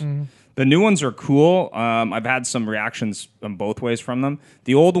old ones. The new ones are cool. I've had some reactions both ways from them.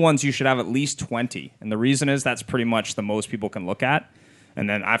 The old ones, you should have at least 20. And the reason is that's pretty much the most people can look at. And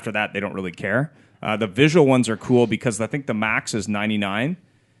then after that, they don't really care. The visual ones are cool because I think the max is 99.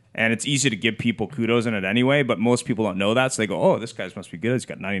 And it's easy to give people kudos in it anyway, but most people don't know that. So they go, oh, this guy must be good. He's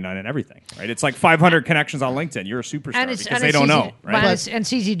got 99 in everything, right? It's like 500 connections on LinkedIn. You're a superstar because they don't know, right? And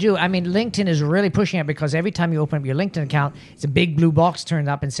it's easy to do. I mean, LinkedIn is really pushing it because every time you open up your LinkedIn account, it's a big blue box turned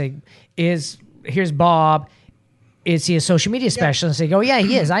up and say, here's Bob. Is he a social media specialist? And they go, yeah,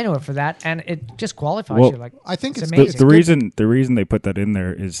 he is. I know it for that. And it just qualifies you. Like, I think it's amazing. The reason they put that in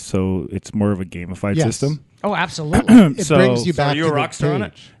there is so it's more of a gamified Yes. system. Oh, absolutely. It So- brings you So back are you to a the rock star on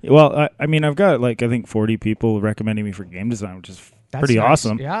it? page. Well, I mean, I've got I think 40 people recommending me for game design, which is That's pretty nice,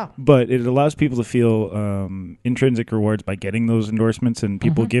 awesome. yeah. But it allows people to feel intrinsic rewards by getting those endorsements, and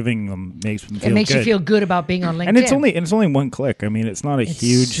people giving them makes them feel It makes good. you feel good about being on LinkedIn. And it's only one click. I mean, it's not a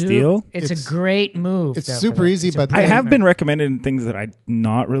huge deal. It's It's- a great move. it's there for super that. easy, It's a but great I have move. been recommended in things that I'm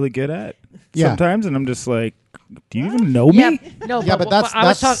not really good at Yeah. sometimes, and I'm just like, do you even know me? Yeah, no, Yeah, but that's- I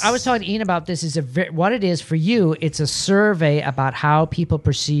was talking to Ian about this. Is what it is for you. It's a survey about how people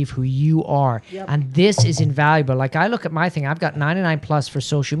perceive who you are, and this is invaluable. Like I look at my thing, I've got 99 plus for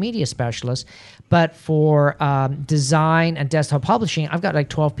social media specialists, but for design and desktop publishing, I've got like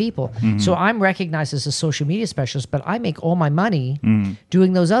 12 people. So I'm recognized as a social media specialist, but I make all my money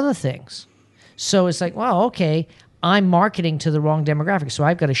doing those other things. So it's like, well, okay. I'm marketing to the wrong demographic, so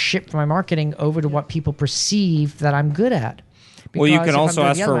I've got to shift my marketing over to what people perceive that I'm good at. Well, you Because can if I'm also doing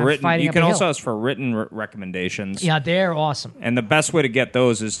ask the other for one, I'm written. fighting You up can a also hill. ask for written recommendations. Yeah, they're awesome. And the best way to get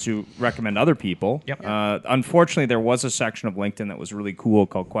those is to recommend other people. Yep. Unfortunately, there was a section of LinkedIn that was really cool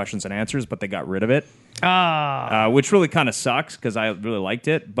called Questions and Answers, but they got rid of it, which really kind of sucks because I really liked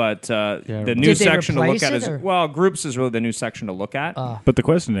it. But the right. new Did they section to look replace at it, is, or? well, groups is really the new section to look at. But the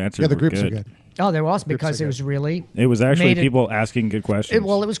question and answers Yeah, the were groups good. are good. Oh, they're awesome because are it was really. It was actually Made it- people asking good questions. It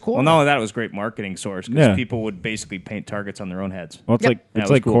was cool. Well, not only that, it was a great marketing source because Yeah. people would basically paint targets on their own heads. Well, it's Yep. like Yeah, it it's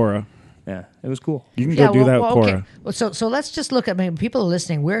was like cool. Quora. Yeah, it was cool. You can go do that with Quora. Okay. Well, so let's just look at maybe people are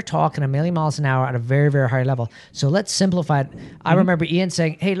listening. We're talking a million miles an hour at a very, very high level. So let's simplify it. I remember Ian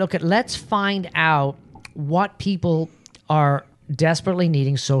saying, "Hey, look at let's find out what people are desperately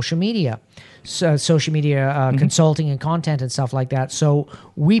needing social media." So, social media consulting and content and stuff like that. So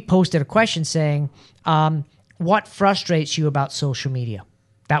we posted a question saying, what frustrates you about social media?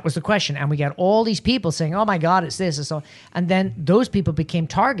 That was the question. And we got all these people saying, oh my God, it's this. And so, and then those people became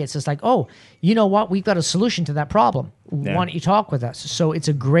targets. It's like, oh, you know what? We've got a solution to that problem. Yeah. Why don't you talk with us? So it's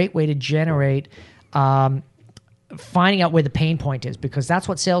a great way to generate finding out where the pain point is, because that's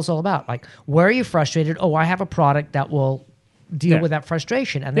what sales is all about. Like, where are you frustrated? Oh, I have a product that will deal Yeah. with that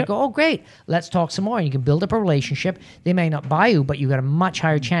frustration. And they Yep. go, oh, great, let's talk some more. And you can build up a relationship. They may not buy you, but you got a much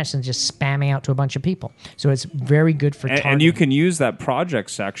higher chance than just spamming out to a bunch of people. So it's very good for targeting. And you can use that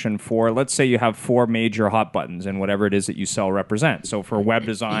project section for, let's say you have 4 major hot buttons and whatever it is that you sell represent. So for web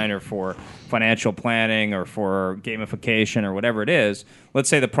design or for financial planning or for gamification or whatever it is, let's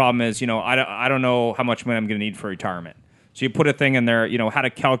say the problem is, I don't know how much money I'm going to need for retirement. So you put a thing in there, how to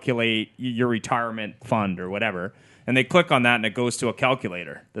calculate your retirement fund or whatever. And they click on that, and it goes to a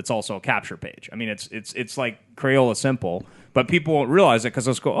calculator that's also a capture page. I mean, it's like Crayola simple, but people won't realize it because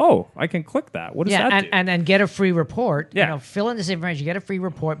they'll go, "Oh, I can click that. What does that do?" and then get a free report. Yeah. Fill in this information, get a free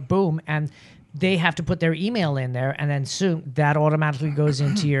report, boom, and they have to put their email in there, and then soon that automatically goes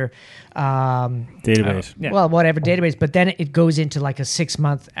into your Database. Yeah. well, whatever database. But then it goes into like a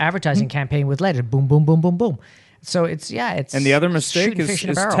 6-month advertising campaign with letters, boom, boom, boom, boom, boom. So it's And the other mistake shooting is fish in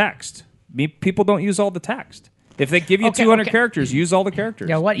a is barrel. text. People don't use all the text. If they give you Okay, 200 okay. characters, use all the characters.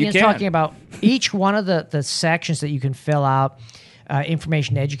 Yeah, what you Ian's can. talking about, each one of the sections that you can fill out,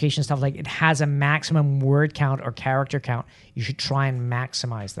 information, education, stuff like it has a maximum word count or character count. You should try and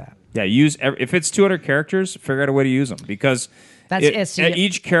maximize that. Yeah, if it's 200 characters, figure out a way to use them because That's SEO.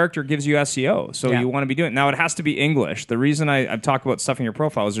 each character gives you SEO. So Yeah. you want to be doing it. Now, it has to be English. The reason I've talked about stuff in your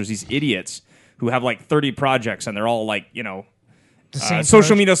profile is there's these idiots who have like 30 projects and they're all like, The same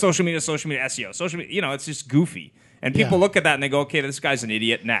social approach. media, SEO, social media. It's just goofy. And people Yeah. look at that and they go, okay, this guy's an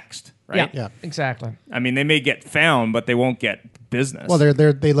idiot. Next, right? Yeah, exactly. I mean, they may get found, but they won't get business. Well,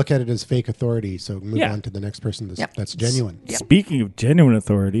 they look at it as fake authority, so move on to the next person that's genuine. Speaking of genuine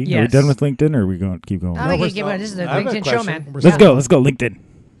authority, are we Yes. done with LinkedIn, or are we going to keep going? Oh, we can give this is the I have a LinkedIn show, question. man. We're Let's go, LinkedIn.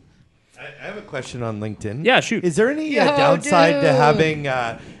 I have a question on LinkedIn. Yeah, shoot. Is there any downside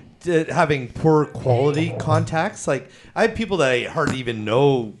to having poor quality contacts? Like, I have people that I hardly even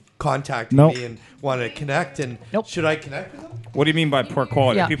know contacting Nope. me and want to connect. And Nope. should I connect with them? What do you mean by poor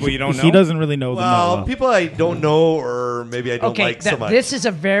quality? Yeah. People you don't know? He doesn't really know them that Well, well. people I don't know, or maybe I don't Okay, like so much. this is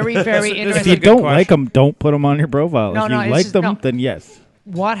a very, very This is If interesting. you a good don't question. like them, don't put them on your profile. No, if no, you this like is- them, no. then yes.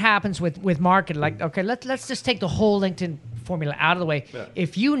 What happens with market? Like, okay, let's just take the whole LinkedIn formula out of the way.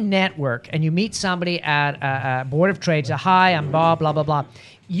 If you network and you meet somebody at a board of trade, say, "Hi, I'm Bob," blah blah blah.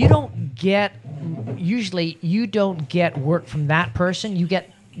 You don't get work from that person. You get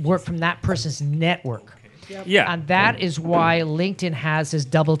work from that person's network. Yeah. And that is why LinkedIn has this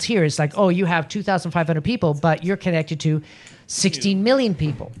double tier. It's like, oh, you have 2,500 people, but you're connected to 16 million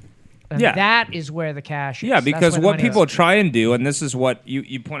people. And Yeah. that is where the cash is. Yeah, That's because where the what money people is. try and do, and this is what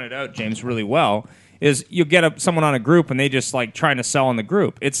you pointed out, James, really well, is you get someone on a group and they just like trying to sell in the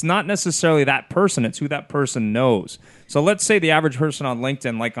group. It's not necessarily that person; it's who that person knows. So let's say the average person on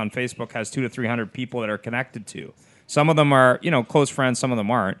LinkedIn, like on Facebook, has 200 to 300 people that are connected to. Some of them are close friends, some of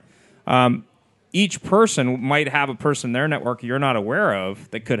them aren't. Each person might have a person in their network you're not aware of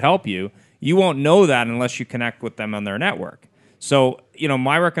that could help you. You won't know that unless you connect with them on their network. So,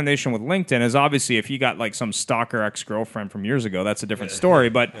 my recommendation with LinkedIn is obviously if you got like some stalker ex-girlfriend from years ago, that's a different story.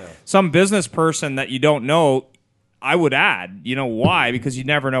 But some business person that you don't know, I would add. You know why? Because you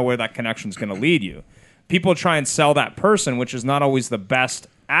never know where that connection is going to lead you. People try and sell that person, which is not always the best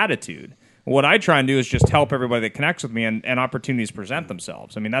attitude. What I try and do is just help everybody that connects with me and opportunities present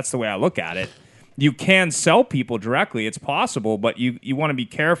themselves. I mean, that's the way I look at it. You can sell people directly. It's possible, but you want to be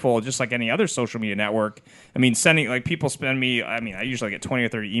careful, just like any other social media network. I mean, people send me, I usually get 20 or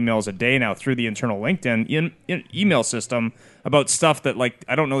 30 emails a day now through the internal LinkedIn email system about stuff that, like,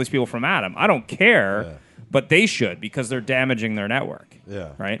 I don't know these people from Adam. I don't care, but they should because they're damaging their network. Yeah.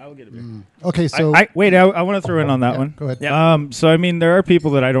 Right? Okay, so I want to throw in on that one. go ahead. Yeah. So I mean, there are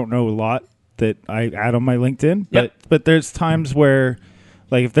people that I don't know a lot that I add on my LinkedIn, Yep. but there's times where,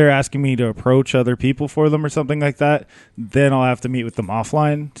 like, if they're asking me to approach other people for them or something like that, then I'll have to meet with them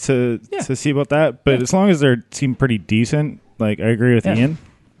offline to see about that. But as long as they seem pretty decent, like, I agree with Ian.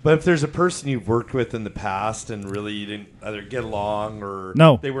 But if there's a person you've worked with in the past and really you didn't either get along or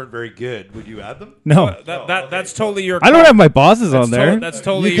No. they weren't very good, would you add them? No, That's totally your I call. don't have my bosses on there. That's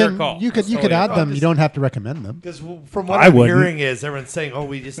totally your call. You could That's totally add your them. call. You don't have to recommend them. Because from what I I'm wouldn't. hearing is everyone's saying, "Oh,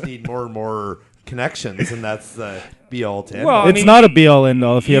 we just need more and more connections," and that's the be all to end. Well, all. I It's mean, not a be all end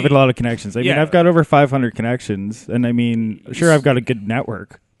all if you have a lot of connections. I mean, Yeah. I've got over 500 connections, and I mean, sure, I've got a good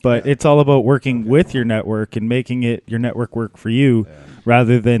network, but it's all about working with your network and making your network work for you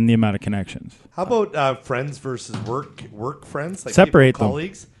rather than the amount of connections. How about friends versus work friends? Like Separate people, them.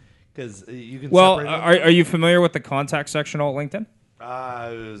 colleagues, because you can. Well, separate them? are you familiar with the contact section on LinkedIn?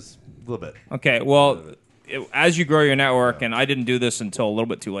 It was a little bit. Okay, well, as you grow your network, and I didn't do this until a little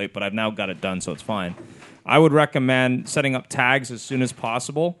bit too late, but I've now got it done, so it's fine. I would recommend setting up tags as soon as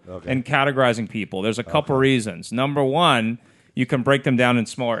possible and categorizing people. There's a couple reasons. Number one, you can break them down in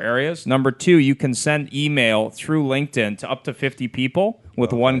smaller areas. Number two, you can send email through LinkedIn to up to 50 people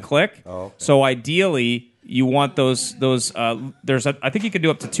with one click. So ideally, you want those. I think you can do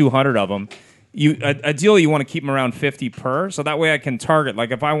up to 200 of them. Ideally, you want to keep them around 50 per. So that way, I can target.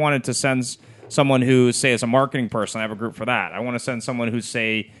 Like if I wanted to send someone who, say, is a marketing person, I have a group for that. I want to send someone who's,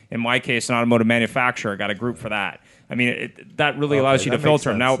 say, in my case, an automotive manufacturer. I got a group for that. I mean, that really allows you to that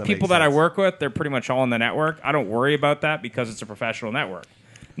filter makes them. Now, sense. That people makes that I sense. work with, they're pretty much all in the network. I don't worry about that because it's a professional network.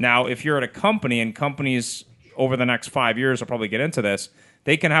 Now, if you're at a company, and companies over the next 5 years will probably get into this,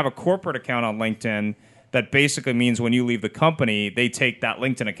 they can have a corporate account on LinkedIn that basically means when you leave the company, they take that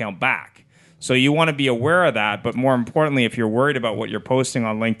LinkedIn account back. So you want to be aware of that, but more importantly, if you're worried about what you're posting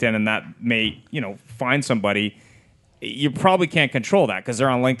on LinkedIn and that may, find somebody, you probably can't control that because they're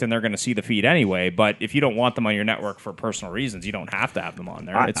on LinkedIn, they're going to see the feed anyway. But if you don't want them on your network for personal reasons, you don't have to have them on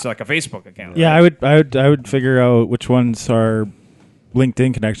there. It's like a Facebook account. Yeah, right? I would figure out which ones are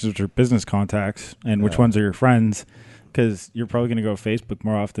LinkedIn connections, which are business contacts, and which ones are your friends, because you're probably going to go Facebook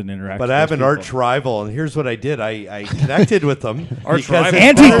more often and interact. But with I have those an people. arch rival, and here's what I did. I connected with them. Arch because rival? it's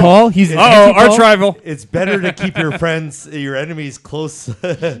Anti better- Paul. He's arch rival. It's better to keep your friends, your enemies close.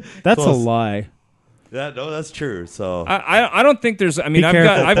 That's close. a lie. Yeah, no, that's true. So I don't think there's. I mean, Be I've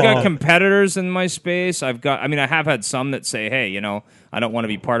careful, got Paul. competitors in my space. I have had some that say, hey, I don't want to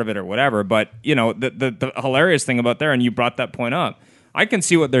be part of it or whatever. But the hilarious thing about there, and you brought that point up, I can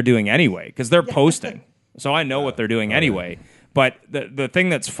see what they're doing anyway because they're posting, so I know what they're doing anyway. But the thing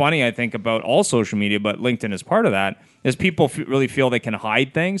that's funny, I think, about all social media, but LinkedIn is part of that, is people really feel they can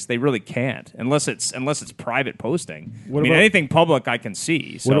hide things. They really can't, unless it's private posting. Anything public I can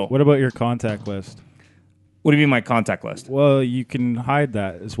see. So What about your contact list? What do you mean my contact list? Well, you can hide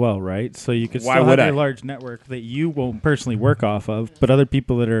that as well, right? So you could Why still would have I? your large network that you won't personally work off of, but other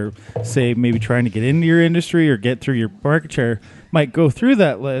people that are, say, maybe trying to get into your industry or get through your market share might go through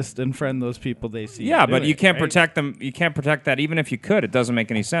that list and friend those people they see. Yeah, but doing you can't right? protect them. You can't protect that. Even if you could, it doesn't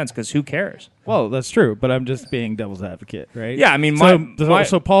make any sense because who cares? Well, that's true, but I'm just being devil's advocate, right? Yeah, I mean,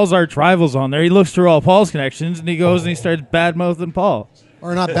 so Paul's arch rival's on there. He looks through all Paul's connections and he goes and he starts bad mouthing Paul.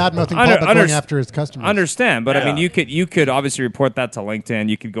 Or not bad-mouthing Paul, but going after his customers. Understand, but I mean, you could obviously report that to LinkedIn.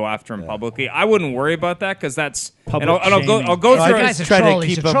 You could go after him publicly. I wouldn't worry about that because that's Public and I'll go shaming. through. guy's a troll,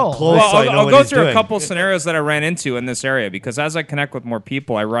 he's a troll. close. Well, so I know I'll what go he's through a doing. couple scenarios that I ran into in this area because as I connect with more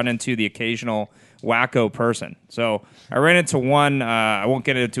people, I run into the occasional wacko person. So I ran into one. I won't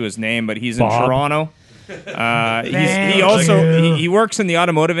get into his name, but he's in Toronto. He works in the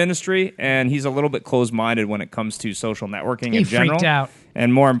automotive industry, and he's a little bit closed-minded when it comes to social networking in general. Freaked out.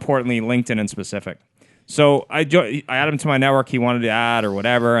 And more importantly, LinkedIn in specific. So I added him to my network. He wanted to add or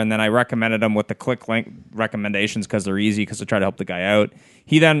whatever, and then I recommended him with the click link recommendations because they're easy because I try to help the guy out.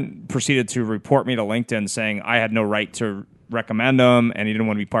 He then proceeded to report me to LinkedIn saying I had no right to recommend him and he didn't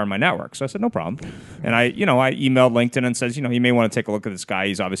want to be part of my network. So I said, no problem. And I emailed LinkedIn and says, you may want to take a look at this guy.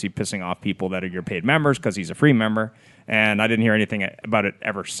 He's obviously pissing off people that are your paid members because he's a free member. And I didn't hear anything about it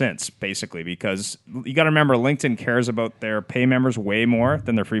ever since, basically, because you got to remember LinkedIn cares about their pay members way more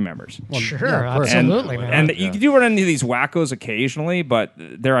than their free members. Sure, yeah, of course. absolutely, man. And you do run into these wackos occasionally, but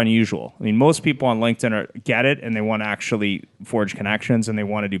they're unusual. I mean, most people on LinkedIn get it, and they want to actually forge connections, and they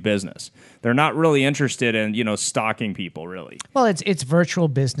want to do business. They're not really interested in stalking people, really. Well, it's virtual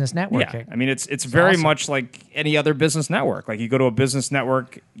business networking. Yeah, I mean, it's very awesome. much like any other business network. Like you go to a business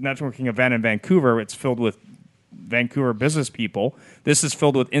networking event in Vancouver, it's filled with Vancouver business people. This is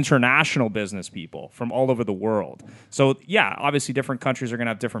filled with international business people from all over the world. So yeah, obviously different countries are going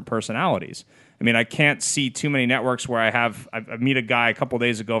to have different personalities. I mean, I can't see too many networks where I meet a guy a couple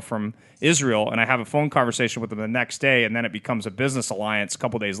days ago from Israel and I have a phone conversation with him the next day and then it becomes a business alliance a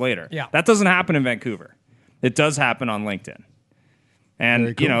couple days later. Yeah. That doesn't happen in Vancouver. It does happen on LinkedIn.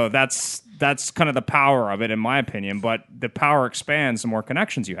 And Very cool. that's kind of the power of it, in my opinion. But the power expands the more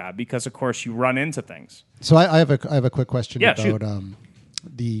connections you have, because of course you run into things. So I have a quick question Yeah, about shoot.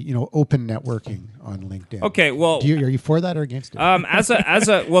 the open networking on LinkedIn. Okay, well, are you for that or against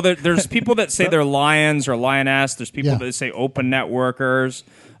it? There's people that say they're lions or lioness. There's people Yeah. that say open networkers.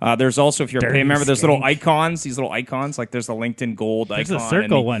 There's also, if you're a Dirty pay member, there's little skank. icons. These little icons, like there's the LinkedIn Gold There's icon. a circle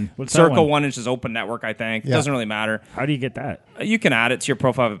and the one. What's that circle one? one is just open network. I think it Yeah. doesn't really matter. How do you get that? You can add it to your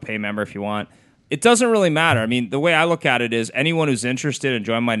profile of a pay member if you want. It doesn't really matter. I mean, the way I look at it is anyone who's interested in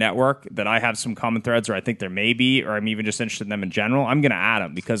joining my network that I have some common threads or I think there may be, or I'm even just interested in them in general, I'm going to add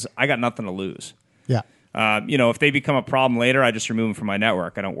them because I got nothing to lose. Yeah. If they become a problem later, I just remove them from my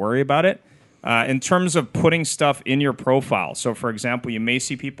network. I don't worry about it. In terms of putting stuff in your profile, so for example, you may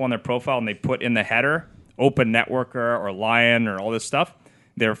see people on their profile and they put in the header, open networker or lion or all this stuff,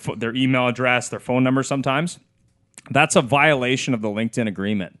 their email address, their phone number sometimes. That's a violation of the LinkedIn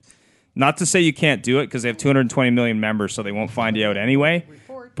agreement. Not to say you can't do it because they have 220 million members, so they won't find you out anyway.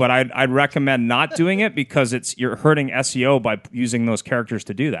 But I'd recommend not doing it because you're hurting SEO by using those characters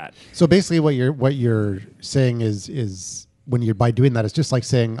to do that. So basically, what you're saying is when you're by doing that, it's just like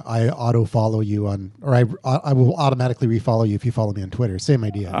saying I auto follow you on, or I will automatically refollow you if you follow me on Twitter. Same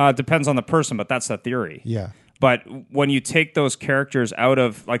idea. It depends on the person, but that's the theory. Yeah. But when you take those characters out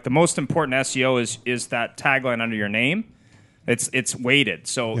of, like, the most important SEO is that tagline under your name. It's weighted.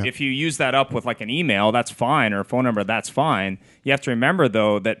 So Yeah. if you use that up with like an email, that's fine, or a phone number, that's fine. You have to remember,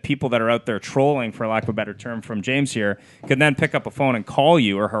 though, that people that are out there trolling, for lack of a better term from James here, can then pick up a phone and call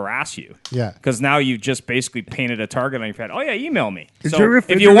you or harass you. Yeah. Because now you've just basically painted a target on your head. Oh, yeah, email me. Is So your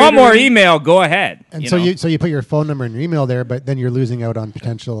if you want more refrigerator- email, go ahead. And you so know? you put your phone number and your email there, but then you're losing out on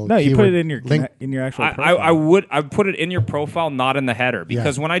potential. No, you put keyword it in your link. in your actual I profile. would put it in your profile, not in the header,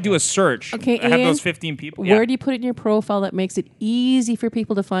 because when I do a search, Okay, I have Ian, those 15 people. Where do you put it in your profile that makes it easy for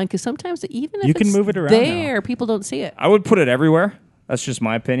people to find? Because sometimes even if You can it's move it around there, people don't see it. I would put it everywhere. That's just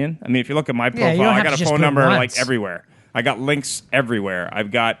my opinion. I mean, if you look at my Yeah, you profile, don't I have got to a just phone put it number once. like everywhere. I got links everywhere.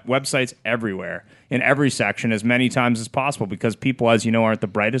 I've got websites everywhere in every section as many times as possible because people, as you know, aren't the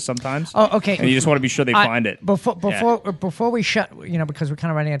brightest sometimes. Oh, okay. And you just want to be sure they find it. Before we shut, because we're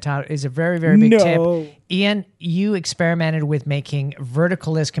kind of running out of time, is a very, very big tip. Ian, you experimented with making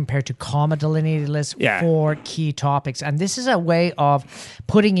vertical lists compared to comma delineated lists for key topics. And this is a way of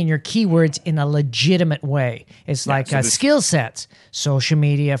putting in your keywords in a legitimate way. It's like skill sets, social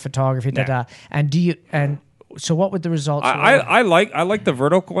media, photography, so what would the results be? I like the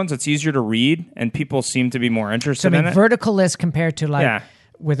vertical ones. It's easier to read, and people seem to be more interested in it. Vertical list compared to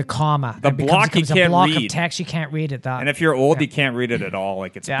with a comma. The block you can't read. Of text you can't read it. And if you're old, you can't read it at all.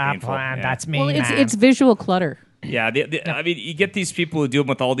 Like it's painful. That's me. Well, it's visual clutter. Yeah, I mean, you get these people who do them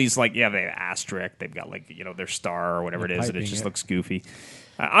with all these they have asterisk. They've got their star or whatever it is, and it just looks goofy.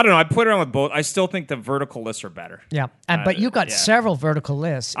 I don't know. I put it on with both. I still think the vertical lists are better. Yeah, but you've got several vertical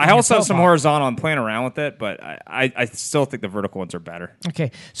lists. I also have some horizontal. I'm playing around with it, but I still think the vertical ones are better.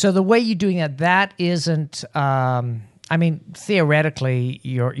 Okay, so the way you're doing it, that isn't. Theoretically,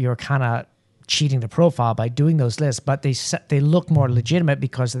 you're kind of cheating the profile by doing those lists, but they look more legitimate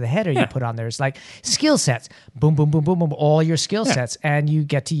because of the header you put on there. It's like skill sets, boom, boom, boom, boom, boom, all your skill sets, and you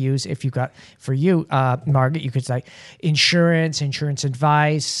get to use, if you got, for you, Margaret, you could say insurance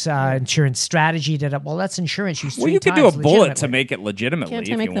advice, insurance strategy. Well, that's insurance. Well, you could do a bullet to make it legitimately. Can't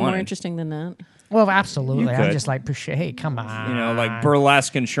I make them more interesting than that? Well, absolutely. I'm just like, hey, come on. Like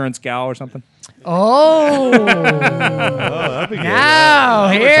burlesque insurance gal or something. Oh, that'd be good. Now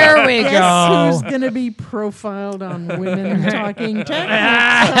here we Guess go. who's going to be profiled on Women Talking Tech?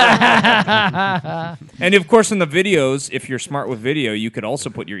 And of course, in the videos, if you're smart with video, you could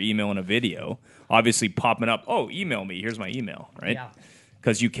also put your email in a video. Obviously, popping up. Oh, email me. Here's my email. Right?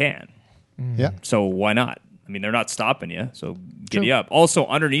 Because you can. Yeah. So why not? I mean, they're not stopping you. So giddy up. Also,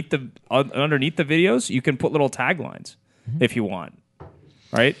 underneath the videos, you can put little taglines if you want.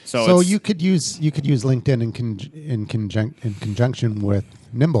 Right, so you could use LinkedIn in conjunction with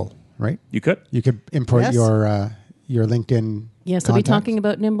Nimble, right? You could import your LinkedIn. Yes, I'll be talking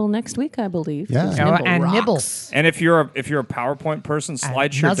about Nimble next week, I believe. Yeah, and Nibble. And if you're a PowerPoint person,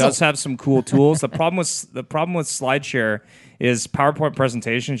 SlideShare does have some cool tools. The problem with SlideShare is PowerPoint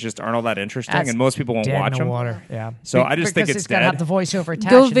presentations just aren't all that interesting, and most people won't watch them. Water. Yeah. So I just think it's got to dead. have the voiceover attached.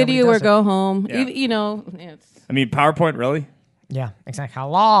 Go video or go home. Yeah. I mean, PowerPoint, really? Yeah, exactly.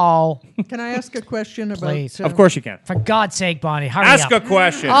 Hello. Can I ask a question about... Please. Of course you can. For God's sake, Bonnie, hurry Ask up. a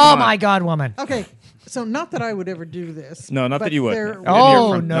question. Oh, my God, woman. Okay, so not that I would ever do this. No, not that you would.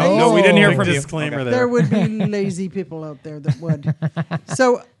 No, no, we didn't hear from you. Disclaimer There would be lazy people out there that would.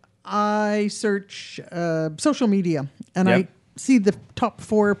 So I search social media, and I see the top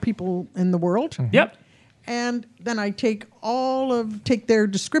 4 people in the world. Yep. And then I take their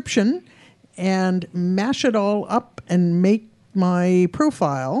description and mash it all up and make my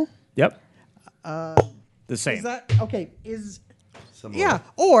profile. Yep. The same. Is that okay?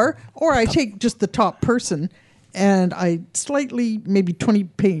 Or I take just the top person and I slightly maybe change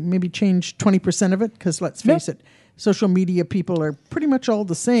 20% of it, because let's face it, social media people are pretty much all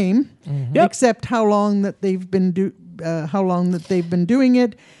the same, except how long that they've been doing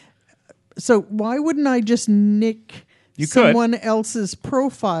it. So why wouldn't I just nick someone else's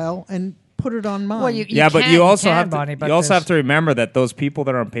profile and put it on mine? Well, but you also have to remember that those people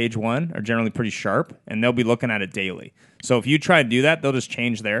that are on page 1 are generally pretty sharp, and they'll be looking at it daily. So if you try and do that, they'll just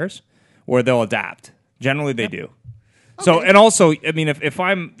change theirs, or they'll adapt. Generally, they do. Okay. So, and also, I mean, if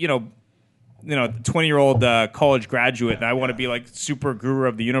I'm 20-year-old college graduate and I want to be like super guru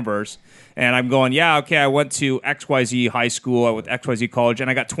of the universe, and I'm going, I went to XYZ high school, I went to XYZ college, and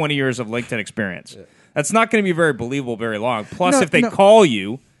I got 20 years of LinkedIn experience. Yeah. That's not going to be very believable very long. Plus, if they call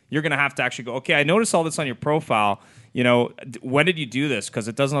you, you're going to have to actually go, okay, I noticed all this on your profile. When did you do this? Because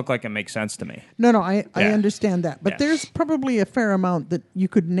it doesn't look like it makes sense to me. No, I understand that. But there's probably a fair amount that you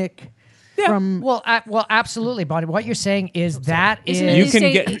could nick from... Well, absolutely, Bonnie. What you're saying is that's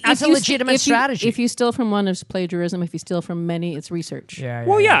a legitimate strategy. If you steal from one, it's plagiarism. If you steal from many, it's research.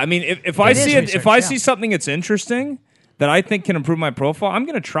 I mean, if I see something that's interesting that I think can improve my profile, I'm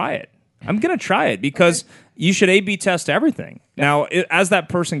going to try it. Because you should A/B test everything. Now, as that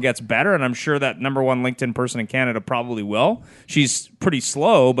person gets better, and I'm sure that number 1 LinkedIn person in Canada probably will. She's pretty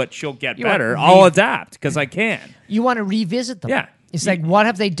slow, but she'll get better. I'll adapt because I can. You want to revisit them. Yeah. It's like, what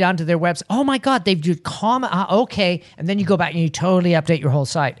have they done to their website? Oh my God, they've done comma. Okay. And then you go back and you totally update your whole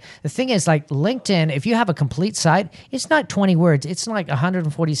site. The thing is, like LinkedIn, if you have a complete site, it's not 20 words. It's like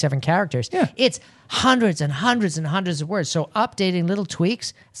 147 characters. Yeah. It's hundreds and hundreds and hundreds of words. So updating little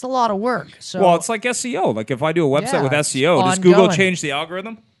tweaks, it's a lot of work. So it's like SEO. Like if I do a website with SEO, does Google change the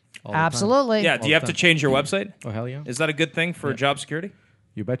algorithm? All the time. Absolutely. Yeah. Do you have to change your website? Oh, hell yeah. Is that a good thing for job security?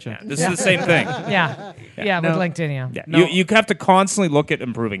 You betcha. This is the same thing. Yeah. With No. LinkedIn, yeah. Yeah. No. You have to constantly look at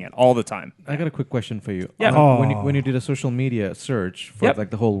improving it all the time. I got a quick question for you. Yeah. When you did a social media search for Yep. like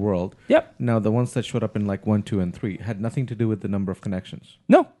the whole world, Yep. now the ones that showed up in like 1, 2, and 3 had nothing to do with the number of connections.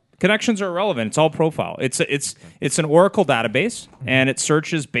 No. Connections are irrelevant. It's all profile. It's an Oracle database, and it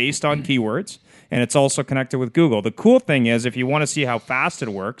searches based on keywords, and it's also connected with Google. The cool thing is, if you want to see how fast it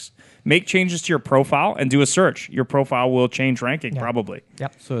works, make changes to your profile and do a search. Your profile will change ranking probably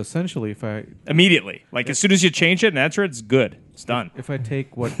So essentially, if I immediately. Like as soon as you change it and answer it, it's good. It's done. if I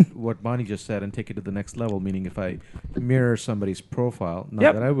take what Bonnie just said and take it to the next level, meaning if I mirror somebody's profile, not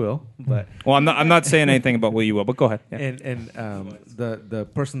Yep. that I will, but Well, I'm not saying anything about what you will, but go ahead. Yeah. and the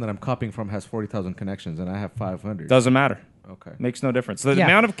person that I'm copying from has 40,000 connections and I have 500. Doesn't matter. Okay. Makes no difference. The Yeah.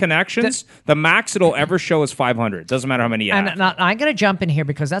 amount of connections, the max it'll ever show is 500. Doesn't matter how many you have. And now, I'm going to jump in here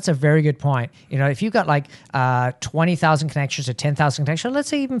because that's a very good point. You know, if you've got like 20,000 connections or 10,000 connections, let's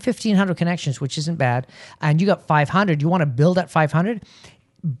say even 1,500 connections, which isn't bad, and you got 500, you want to build that 500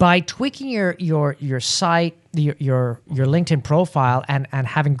 by tweaking your site, your LinkedIn profile, and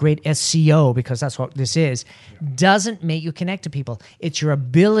having great SEO, because that's what this is, doesn't make you connect to people. It's your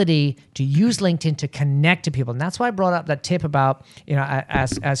ability to use LinkedIn to connect to people, and that's why I brought up that tip about, you know,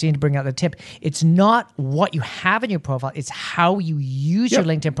 as Ian to bring out the tip. It's not what you have in your profile; it's how you use your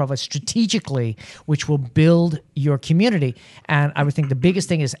LinkedIn profile strategically, which will build your community. And I would think the biggest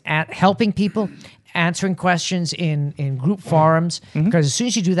thing is helping people, answering questions in group forums, because as soon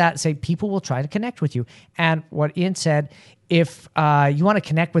as you do that, say, people will try to connect with you. And what Ian said, if you want to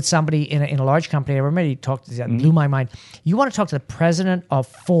connect with somebody in a large company, I remember he talked, that blew my mind. You want to talk to the president of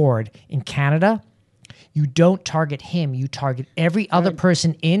Ford in Canada, you don't target him. You target every other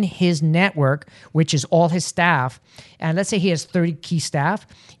person in his network, which is all his staff. And let's say he has 30 key staff.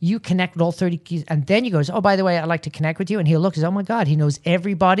 You connect with all 30 keys. And then you goes, oh, by the way, I'd like to connect with you. And he'll look and say, oh, my God, he knows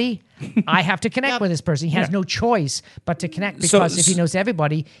everybody. I have to connect with this person. He has no choice but to connect, because if he knows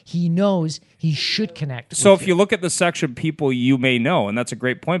everybody, he knows he should connect. So if you look at the section people you may know, and that's a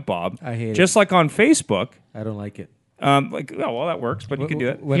great point, Bob. I hate just like on Facebook. I don't like it. Well, that works, but you can do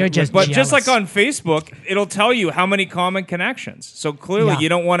it. You're just But just jealous. like on Facebook, it'll tell you how many common connections. So clearly, Yeah. you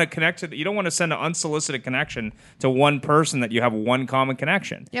don't want to connect to. You don't want to send an unsolicited connection to one person that you have one common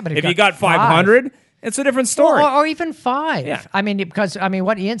connection. Yeah, but if you got 500, it's a different story. Or even 5. Yeah. I mean, because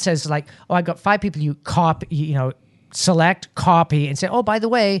what Ian says is like, oh, I got 5 people you copy, select, copy, and say, oh, by the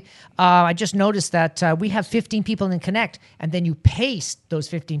way, I just noticed that we have 15 people in Connect, and then you paste those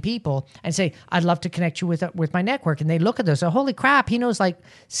 15 people and say, I'd love to connect you with my network, and they look at those, so holy crap, he knows like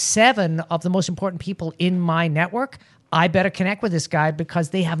 7 of the most important people in my network. I better connect with this guy, because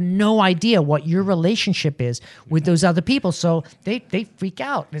they have no idea what your relationship is with those other people, so they freak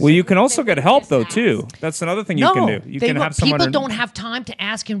out. It's Well, like, you can also get help though too. That's another thing you can do. You can have someone. people don't have time to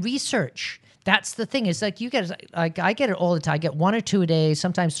ask and research. That's the thing. It's like you get, like I get it all the time. I get 1 or 2 a day,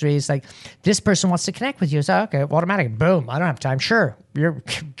 sometimes 3. It's like, this person wants to connect with you. So okay, automatic, boom. I don't have time. Sure,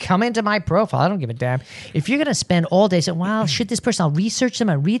 come into my profile. I don't give a damn. If you're gonna spend all day saying, "Well, should this person?" I'll research them.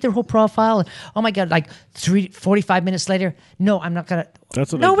 I read their whole profile. And, oh my God, like 45 minutes later, no, I'm not gonna.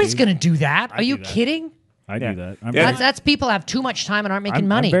 That's what I Nobody's do. gonna do that. Are you do that. kidding? I do that. That's people have too much time and aren't making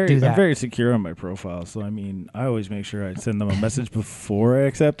money. I'm very, do that. I'm very secure on my profile, so I mean, I always make sure I send them a message before I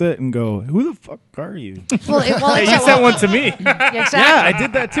accept it and go, "Who the fuck are you?" Hey, you sent one to me. Exactly. Yeah, I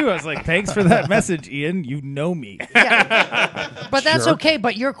did that too. I was like, "Thanks for that message, Ian. You know me." But that's okay.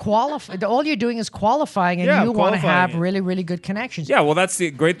 But you're qualified. All you're doing is qualifying, and Yeah, you want to qualifying have it. really, really good connections. Yeah, well, that's the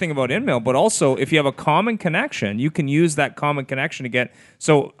great thing about InMail. But also, if you have a common connection, you can use that common connection to get.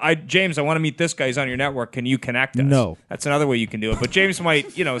 So, James, I want to meet this guy. He's on your network. Can you connect us? No. That's another way you can do it. But James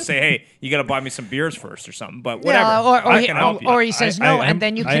might, say, hey, you got to buy me some beers first or something. But whatever. Yeah, I can help you. or he says no, and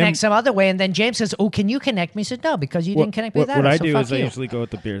then you I connect am- some other way, and then James says, "Oh, can you connect me?" He said, "No, because you didn't connect me with that." What I so do fuck is I you. usually go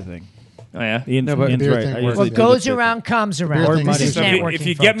with the beer thing. Oh, yeah? Ian's, No, but Ian's beer right. thing I works. usually What go goes with the- around comes around. beer This thing is is- networking, If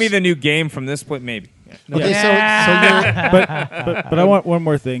you get me folks. the new game from this point, maybe. Yeah. Okay, But I want one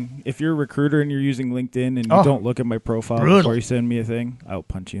more thing. If you're a recruiter and you're using LinkedIn and you don't look at my profile before you send me a thing, I'll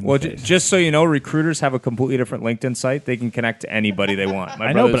punch you in Well, the face. just so you know, recruiters have a completely different LinkedIn site. They can connect to anybody they want.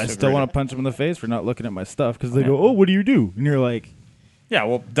 I know, but I still want to punch them in the face for not looking at my stuff because they go, "Oh, what do you do?" And you're like, Yeah,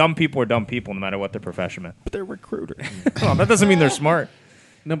 well, dumb people are dumb people no matter what their profession is. "But they're recruiters." Well, that doesn't mean they're smart.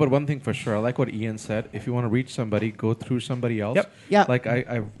 No, but one thing for sure, I like what Ian said. If you want to reach somebody, go through somebody else. Yep. Yeah. Like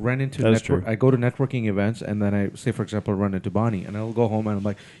I ran into That is true. I go to networking events, and then I say, for example, run into Bonnie, and I'll go home and I'm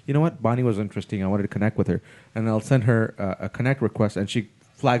like, you know what, Bonnie was interesting. I wanted to connect with her, and I'll send her a connect request, and she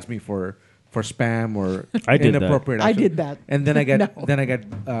flags me for for spam or I did that. inappropriate. I action. did that. and then I get No. then I get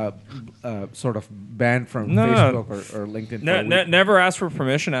sort of banned from No. Facebook or LinkedIn. for a week. Never ask for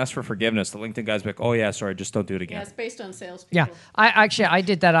permission. Ask for forgiveness. The LinkedIn guys be like, "Oh yeah, sorry, just don't do it again." Yeah, it's based on sales. Yeah, I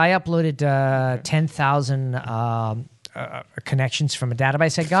did that. I uploaded 10,000 connections from a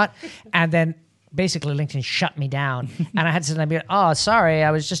database I got, and then basically LinkedIn shut me down. And I had to be, oh, sorry,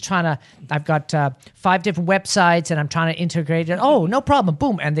 I was just trying to. I've got 5 different websites, and I'm trying to integrate it. Oh, no problem.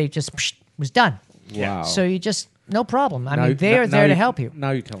 Boom, and they just was done. Wow. So you just no problem. I Now mean, you- they're now there to you- help you.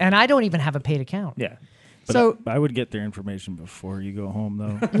 now you tell me. And I don't even have a paid account. Yeah. But So- I would get their information before you go home,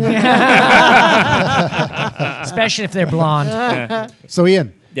 though. Especially if they're blonde. So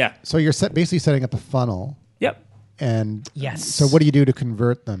Ian, Yeah. so you're basically setting up a funnel, Yep. and Yes. So what do you do to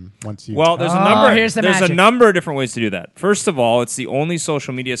convert them once you? Well, there's a Oh, number. here's the there's a magic. number of different ways to do that. First of all, it's the only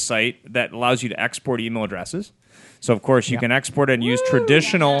social media site that allows you to export email addresses. So of course you can export it and use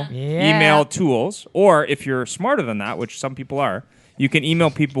traditional Yeah. email tools, or if you're smarter than that, which some people are, you can email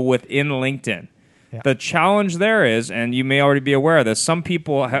people within LinkedIn. Yeah. The challenge there is, and you may already be aware of this, some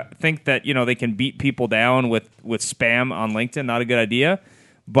people think that they can beat people down with spam on LinkedIn. Not a good idea.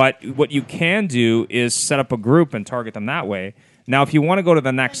 But what you can do is set up a group and target them that way. Now, if you want to go to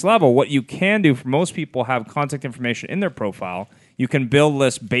the next level, what you can do, for most people have contact information in their profile. You can build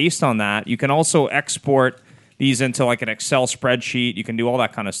lists based on that. You can also export these into like an Excel spreadsheet. You can do all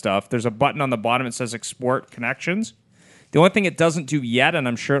that kind of stuff. There's a button on the bottom that says export connections. The only thing it doesn't do yet, and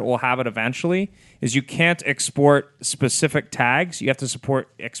I'm sure it will have it eventually, is you can't export specific tags. You have to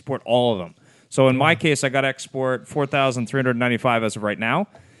export all of them. So in my case, I got to export 4,395 as of right now.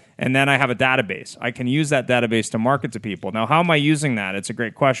 And then I have a database. I can use that database to market to people. Now, how am I using that? It's a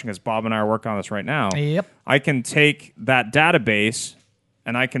great question because Bob and I are working on this right now. Yep. I can take that database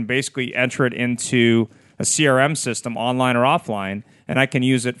and I can basically enter it into a CRM system, online or offline, and I can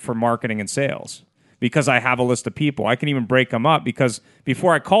use it for marketing and sales because I have a list of people. I can even break them up because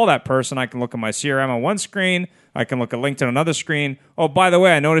before I call that person, I can look at my CRM on one screen. I can look at LinkedIn on another screen. Oh, by the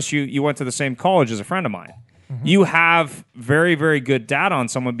way, I noticed you went to the same college as a friend of mine. You have very, very good data on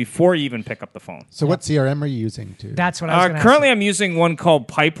someone before you even pick up the phone. So what CRM are you using to? That's what I was going to Currently, I'm using one called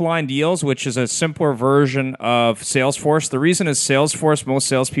Pipeline Deals, which is a simpler version of Salesforce. The reason is Salesforce, most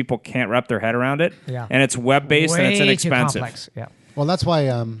salespeople can't wrap their head around it. Yeah. And it's web-based and it's Way too inexpensive. complex. Yeah. Well, that's why.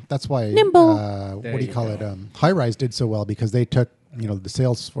 Nimble. What do you call it? Highrise did so well because they took the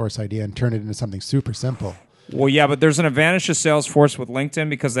Salesforce idea and turned it into something super simple. Well, yeah, but there's an advantage to Salesforce with LinkedIn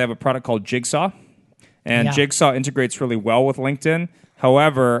because they have a product called Jigsaw. And Yeah. Jigsaw integrates really well with LinkedIn.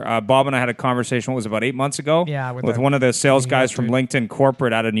 However, Bob and I had a conversation, what was it, about 8 months ago? Yeah, with with the- one of the sales Yeah, guys from dude. LinkedIn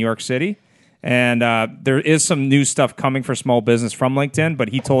Corporate out of New York City. And there is some new stuff coming for small business from LinkedIn, but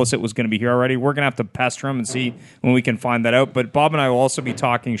he told us it was going to be here already. We're going to have to pester him and see when we can find that out. But Bob and I will also be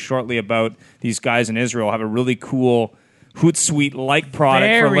talking shortly about these guys in Israel have a really cool Hootsuite-like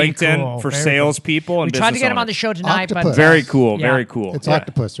product for Very LinkedIn cool, for very salespeople and We tried to business get him on owners. the show tonight, but Octopus. Very cool, Yeah. very cool. It's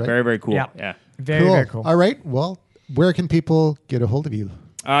Octopus, right? Very, very cool. Yeah. Yeah. very, cool. very cool. All right. Well, where can people get a hold of you?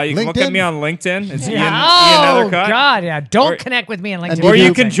 You can look at LinkedIn? me on LinkedIn. It's Ian Oh, Nethercutt. God, yeah. Don't Or- connect with me on And LinkedIn. do Or you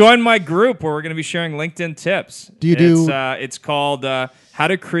you- can join my group where we're going to be sharing LinkedIn tips. Do you do- It's called How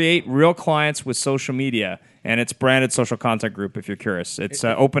to Create Real Clients with Social Media, and it's branded social content group. If you're curious, it's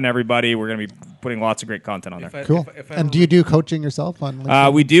open to everybody. We're going to be putting lots of great content on there. Cool. And do you do coaching yourself on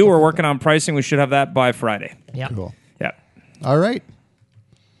LinkedIn? We do. We're working on pricing. We should have that by Friday. Yeah. Cool. Yeah. All right.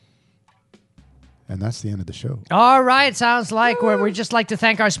 And that's the end of the show. All right, sounds like we'd just like to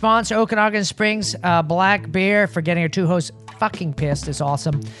thank our sponsor, Okanagan Springs Black Beer, for getting our two hosts fucking pissed. It's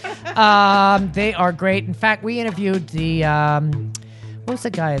awesome. They are great. In fact, we interviewed the what was the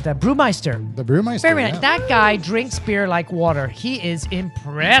guy? The Brewmeister. The Brewmeister. Very nice. yeah. That guy drinks beer like water. He is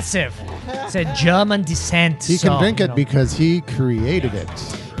impressive. It's a German descent. He so, can drink you it know. because he created it.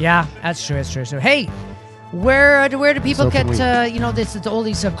 Yeah, that's true. That's true. So, hey, where do people So can get we. this all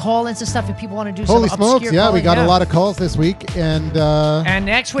these call-ins and stuff if people want to do Holy some smokes! obscure Yeah, we calling? got a lot of calls this week, and And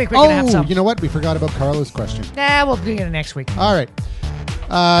next week we're gonna have some. you know what? We forgot about Carlo's question. Nah, we'll do it next week. All right.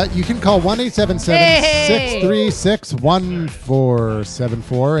 You can call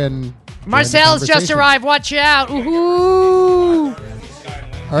 1-877-636-1474 and Marcel's just conversation. arrived. Watch out. Ooh.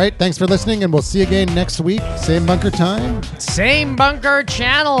 All right. Thanks for listening, and we'll see you again next week. Same bunker time. Same bunker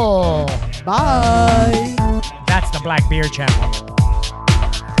channel. Bye. That's the Black Beer channel.